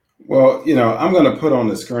 Well, I'm going to put on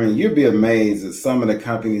the screen. You'd be amazed at some of the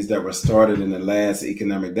companies that were started in the last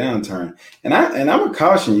economic downturn. And I'm a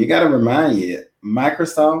caution. You got to remind you,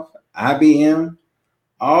 Microsoft, IBM,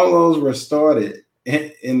 all those were started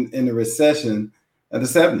in the recession of the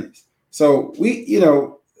 70s. So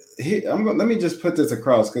let me just put this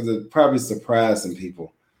across because it probably surprised some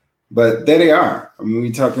people. But there they are. I mean,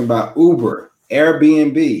 we're talking about Uber,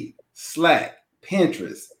 Airbnb, Slack,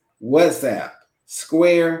 Pinterest, WhatsApp,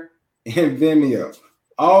 Square, and Vimeo.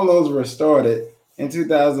 All those were started in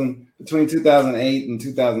between 2008 and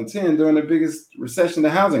 2010 during the biggest recession, the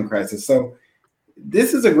housing crisis. So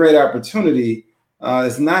this is a great opportunity.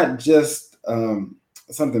 It's not just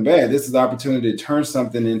something bad. This is the opportunity to turn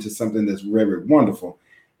something into something that's very wonderful.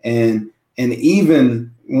 And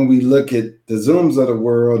even when we look at the Zooms of the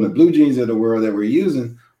world and the Blue Jeans of the world that we're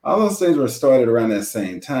using, all those things were started around that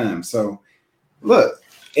same time. So look,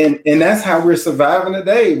 and that's how we're surviving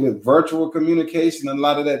today with virtual communication and a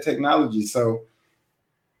lot of that technology. So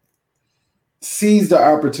seize the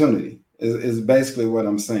opportunity is basically what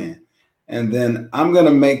I'm saying. And then I'm going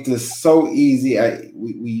to make this so easy.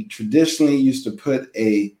 We traditionally used to put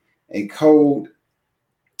a code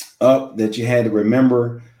up that you had to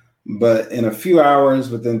remember, but in a few hours,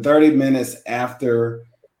 within 30 minutes after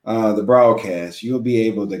the broadcast, you'll be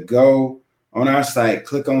able to go on our site,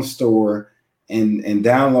 click on store, and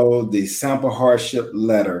download the sample hardship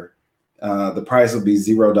letter. The price will be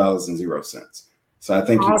 $0.00. So I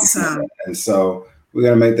think awesome. And so we're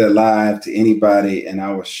going to make that live to anybody, and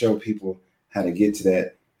I will show people how to get to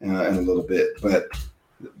that in a little bit, but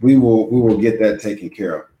we will get that taken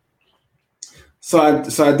care of. So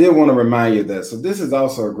I did want to remind you of that. So this is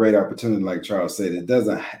also a great opportunity, like Charles said. It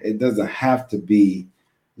doesn't have to be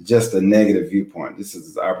just a negative viewpoint. This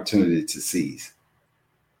is an opportunity to seize.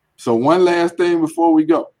 So one last thing before we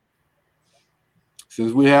go.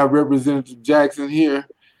 Since we have Representative Jackson here,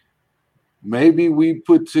 maybe we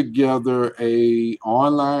put together a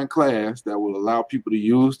online class that will allow people to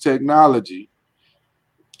use technology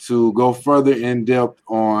to go further in depth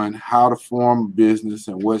on how to form a business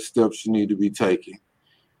and what steps you need to be taking.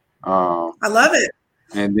 I love it.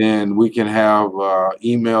 And then we can have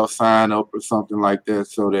email sign up or something like that,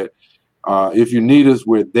 so that if you need us,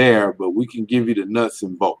 we're there, but we can give you the nuts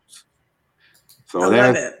and bolts. So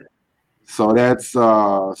that's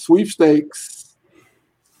sweepstakes,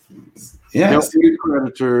 help with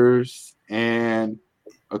creditors, and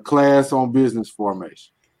a class on business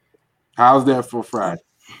formation. How's that for Friday?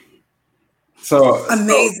 So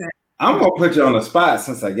amazing. So I'm gonna put you on the spot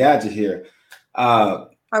since I got you here.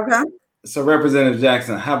 Okay. So Representative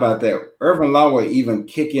Jackson, how about that? Urban Law will even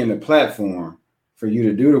kick in the platform for you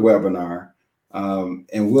to do the webinar,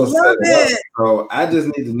 and we'll set it up. So I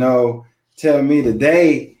just need to know. Tell me the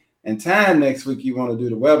day and time next week you want to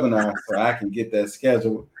do the webinar, so I can get that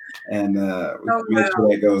scheduled and we can make sure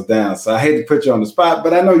that goes down. So I hate to put you on the spot,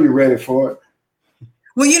 but I know you're ready for it.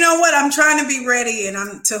 Well, you know what? I'm trying to be ready,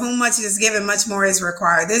 and to whom much is given, much more is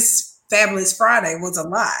required. This Fabulous Friday was a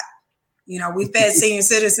lot. You know, we fed senior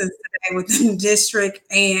citizens today within the district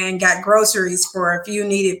and got groceries for a few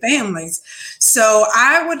needed families. So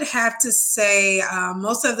I would have to say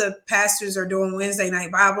most of the pastors are doing Wednesday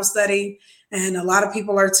night Bible study, and a lot of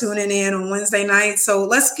people are tuning in on Wednesday night. So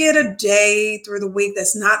let's get a day through the week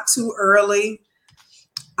that's not too early.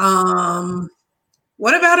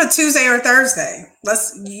 What about a Tuesday or Thursday?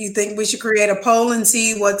 You think we should create a poll and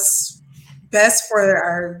see what's best for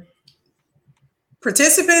our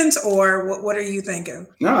participants, or what are you thinking?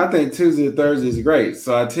 No, I think Tuesday or Thursday is great.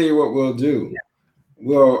 So I tell you what we'll do. Yeah.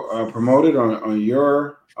 We'll promote it on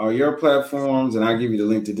your platforms, and I'll give you the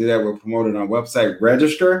link to do that. We'll promote it on website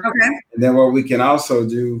register. Okay. And then what we can also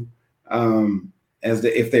do,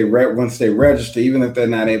 once they register, even if they're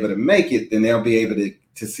not able to make it, then they'll be able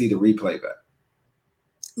to see the replay back.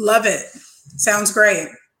 Love it. Sounds great.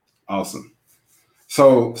 Awesome.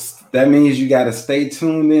 So that means you got to stay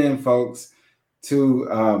tuned in, folks, to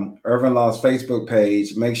Urban Law's Facebook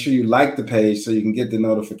page. Make sure you like the page so you can get the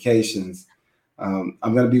notifications. I'm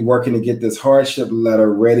going to be working to get this hardship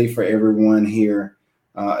letter ready for everyone here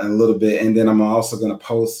in a little bit. And then I'm also going to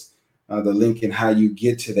post the link and how you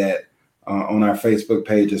get to that on our Facebook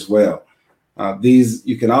page as well.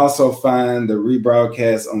 You can also find the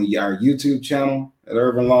rebroadcast on our YouTube channel at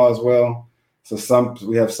Urban Law as well. So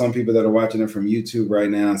we have some people that are watching it from YouTube right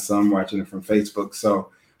now, and some watching it from Facebook. So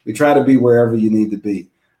we try to be wherever you need to be.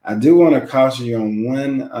 I do want to caution you on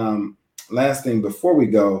one last thing before we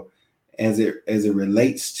go, as it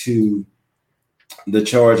relates to the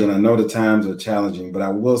charge. And I know the times are challenging, but I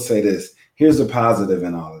will say this. Here's the positive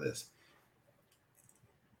in all of this.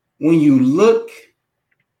 When you look,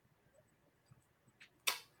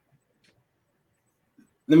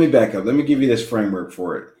 let me back up. Let me give you this framework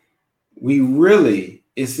for it. I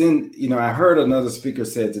heard another speaker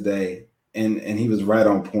said today, and he was right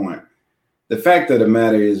on point. The fact of the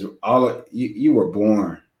matter is, you were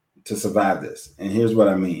born to survive this. And here's what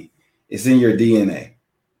I mean. It's in your DNA,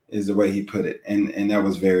 is the way he put it. And that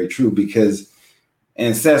was very true, because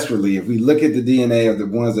ancestrally, if we look at the DNA of the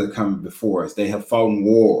ones that come before us, they have fought in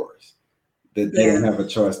wars that they didn't have a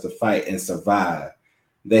choice to fight and survive.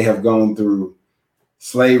 They have gone through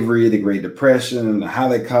slavery, the Great Depression, the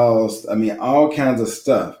Holocaust, all kinds of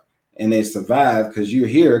stuff. And they survived because you're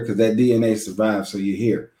here, because that DNA survived, so you're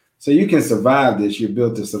here. So you can survive this. You're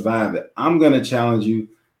built to survive it. I'm going to challenge you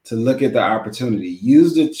to look at the opportunity.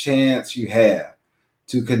 Use the chance you have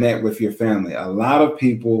to connect with your family. A lot of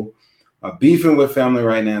people are beefing with family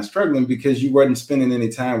right now, struggling because you weren't spending any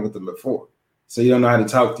time with them before. So you don't know how to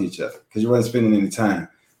talk to each other because you weren't spending any time.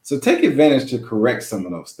 So take advantage to correct some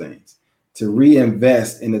of those things, to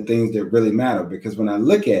reinvest in the things that really matter. Because when I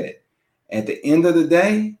look at it, at the end of the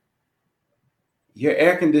day, your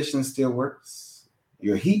air conditioning still works.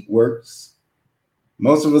 Your heat works.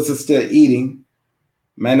 Most of us are still eating.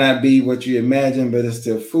 Might not be what you imagine, but it's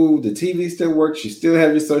still food. The TV still works. You still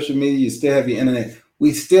have your social media. You still have your internet.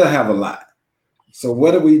 We still have a lot. So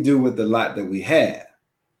what do we do with the lot that we have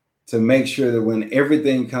to make sure that when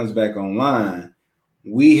everything comes back online,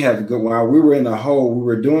 while we were in the hole, we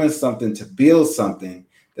were doing something to build something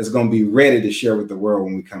that's going to be ready to share with the world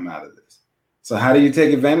when we come out of this. So how do you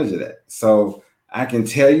take advantage of that? So I can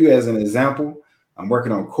tell you as an example, I'm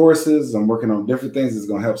working on courses. I'm working on different things that's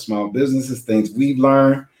going to help small businesses, things we've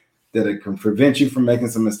learned that it can prevent you from making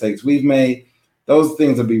some mistakes we've made. Those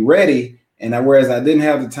things will be ready. And whereas I didn't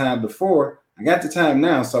have the time before, I got the time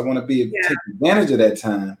now. So I want to be able to take advantage of that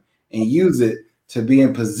time and use it to be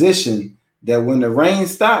in position that when the rain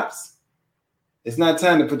stops, it's not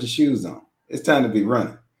time to put your shoes on. It's time to be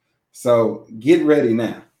running. So get ready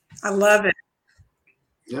now. I love it.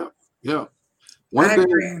 Yeah. One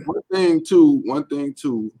thing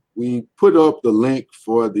too, we put up the link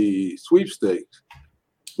for the sweepstakes,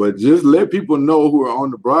 but just let people know who are on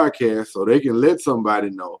the broadcast so they can let somebody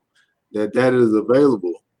know that is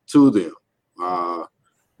available to them.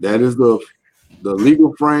 That is the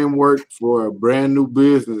legal framework for a brand new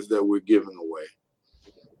business that we're giving away.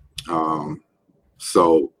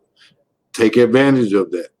 So take advantage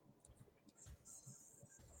of that.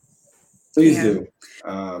 Please do.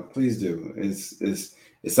 Please do.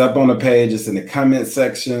 It's up on the page. It's in the comment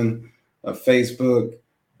section of Facebook.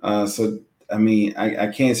 So I mean, I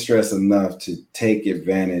can't stress enough to take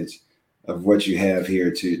advantage of what you have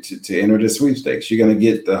here to enter the sweepstakes. You're going to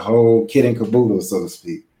get the whole kit and caboodle, so to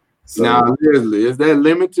speak. So, now, Leslie, is that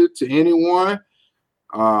limited to anyone,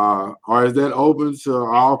 or is that open to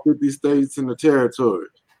all 50 states and the territory?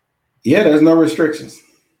 Yeah, there's no restrictions.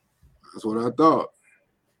 That's what I thought.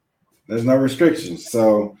 There's no restrictions.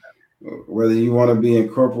 So whether you want to be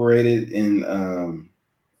incorporated in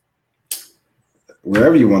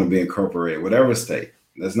wherever you want to be incorporated, whatever state,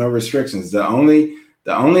 there's no restrictions. The only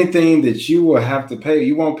thing that you will have to pay,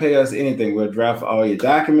 you won't pay us anything. We'll draft all your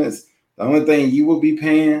documents. The only thing you will be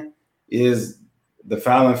paying is the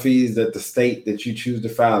filing fees that the state that you choose to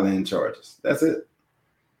file in charges. That's it.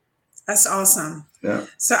 That's awesome. Yeah.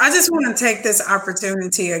 So I just want to take this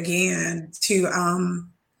opportunity again to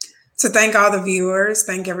thank all the viewers,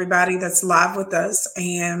 thank everybody that's live with us,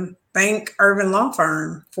 and thank Urban Law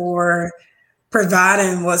Firm for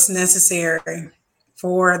providing what's necessary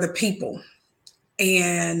for the people.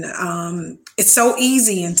 And it's so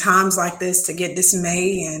easy in times like this to get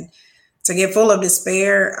dismayed and to get full of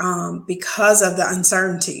despair because of the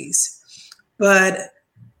uncertainties. But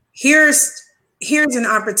here's an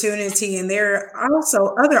opportunity, and there are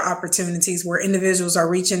also other opportunities where individuals are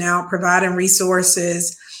reaching out, providing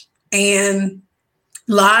resources, and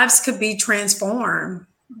lives could be transformed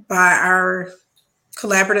by our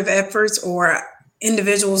collaborative efforts or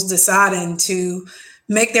individuals deciding to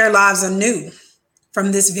make their lives anew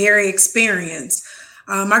from this very experience.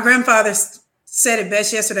 My grandfather said it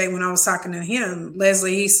best yesterday when I was talking to him,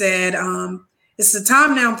 Leslie. He said, it's the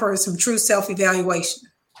time now for some true self-evaluation.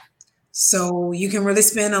 So you can really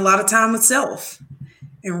spend a lot of time with self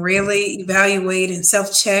and really evaluate and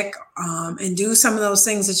self-check and do some of those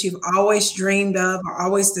things that you've always dreamed of or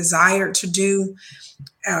always desired to do,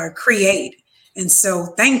 create. And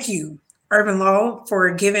so thank you, Urban Law, for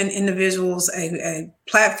giving individuals a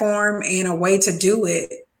platform and a way to do it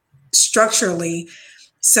structurally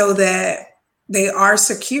so that they are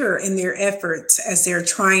secure in their efforts as they're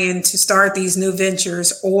trying to start these new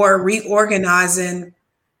ventures or reorganizing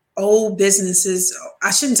old businesses.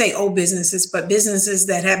 I shouldn't say old businesses, but businesses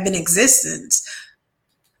that have been in existence,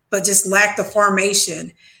 but just lack the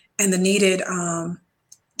formation and the needed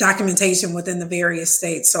documentation within the various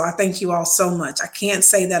states. So I thank you all so much. I can't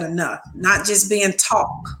say that enough. Not just being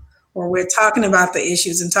talk, where we're talking about the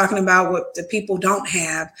issues and talking about what the people don't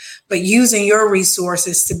have, but using your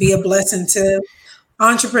resources to be a blessing to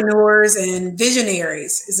entrepreneurs and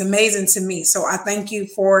visionaries is amazing to me. So I thank you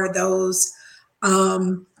for those,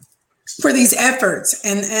 for these efforts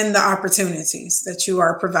and the opportunities that you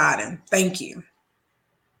are providing. Thank you.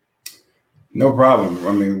 No problem.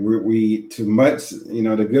 I mean, we too much,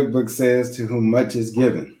 the good book says to whom much is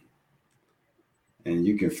given. And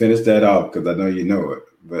you can finish that off because I know you know it.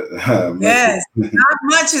 But yes, not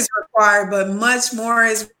much is required, but much more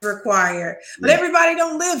is required. But everybody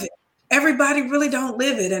don't live it. Everybody really don't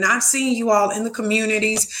live it. And I've seen you all in the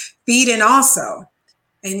communities feeding also.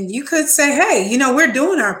 And you could say, hey, we're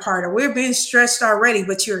doing our part, or we're being stretched already,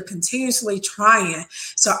 but you're continuously trying.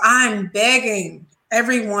 So I'm begging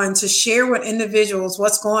everyone to share with individuals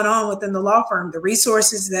what's going on within the law firm, the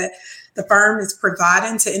resources that the firm is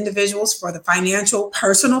providing to individuals for the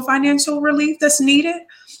personal financial relief that's needed,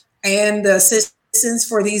 and the assistance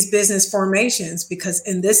for these business formations, because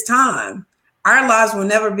in this time, our lives will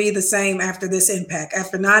never be the same after this impact.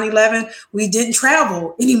 After 9/11, we didn't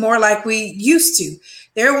travel anymore like we used to.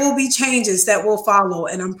 There will be changes that will follow,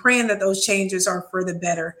 and I'm praying that those changes are for the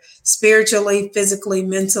better, spiritually, physically,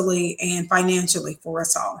 mentally, and financially for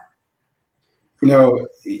us all. You know,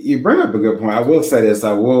 you bring up a good point. I will say this.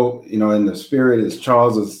 I will, in the spirit as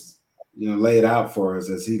Charles is, laid out for us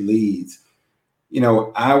as he leads,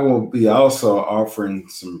 I will be also offering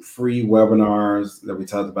some free webinars that we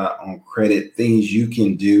talked about on credit, things you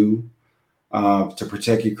can do to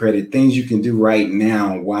protect your credit, things you can do right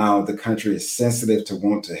now while the country is sensitive to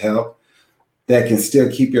want to help that can still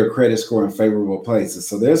keep your credit score in favorable places.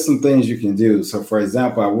 So there's some things you can do. So for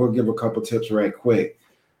example, I will give a couple tips right quick.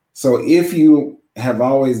 So if you have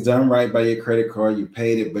always done right by your credit card, you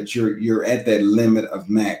paid it, but you're at that limit of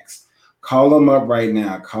max, call them up right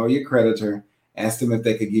now. Call your creditor, ask them if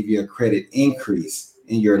they could give you a credit increase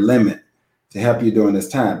in your limit to help you during this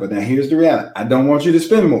time. But now here's the reality. I don't want you to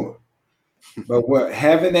spend more. But what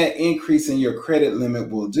having that increase in your credit limit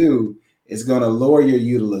will do is going to lower your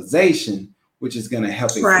utilization, which is going to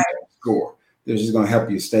help increase your score. This is going to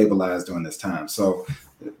help you stabilize during this time. So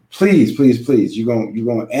please, you're going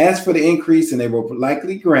to ask for the increase and they will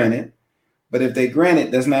likely grant it. But if they grant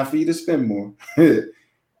it, that's not for you to spend more.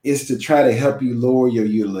 It's to try to help you lower your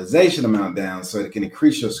utilization amount down so it can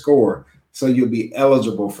increase your score so you'll be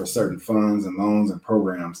eligible for certain funds and loans and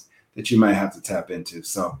programs that you might have to tap into.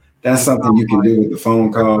 So that's something you can do with the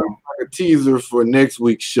phone call. Like a teaser for next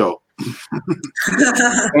week's show.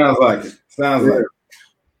 Sounds like it.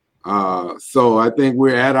 So I think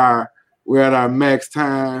we're at our max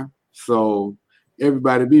time. So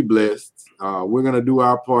everybody be blessed. We're gonna do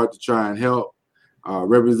our part to try and help.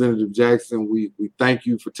 Representative Jackson, we thank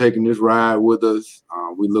you for taking this ride with us.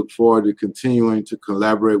 We look forward to continuing to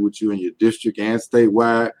collaborate with you in your district and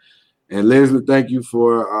statewide. And Leslie, thank you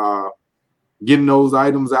for getting those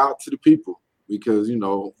items out to the people, because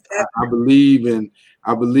I believe in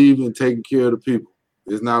taking care of the people.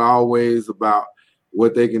 It's not always about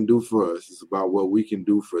what they can do for us. It's about what we can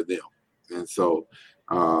do for them. And so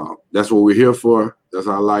that's what we're here for. That's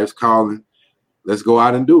our life's calling. Let's go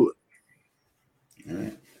out and do it. All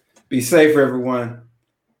right. Be safe, everyone.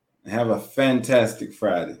 Have a fantastic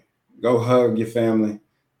Friday. Go hug your family.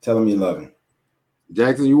 Tell them you love them.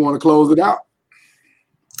 Jackson, you want to close it out?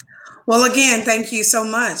 Well, again, thank you so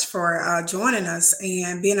much for joining us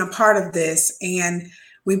and being a part of this. And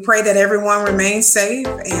we pray that everyone remains safe.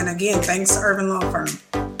 And again, thanks to Irvin Law Firm.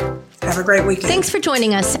 Have a great weekend. Thanks for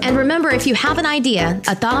joining us. And remember, if you have an idea,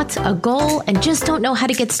 a thought, a goal, and just don't know how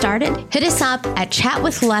to get started, hit us up at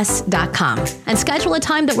chatwithles.com and schedule a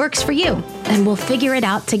time that works for you, and we'll figure it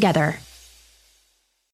out together.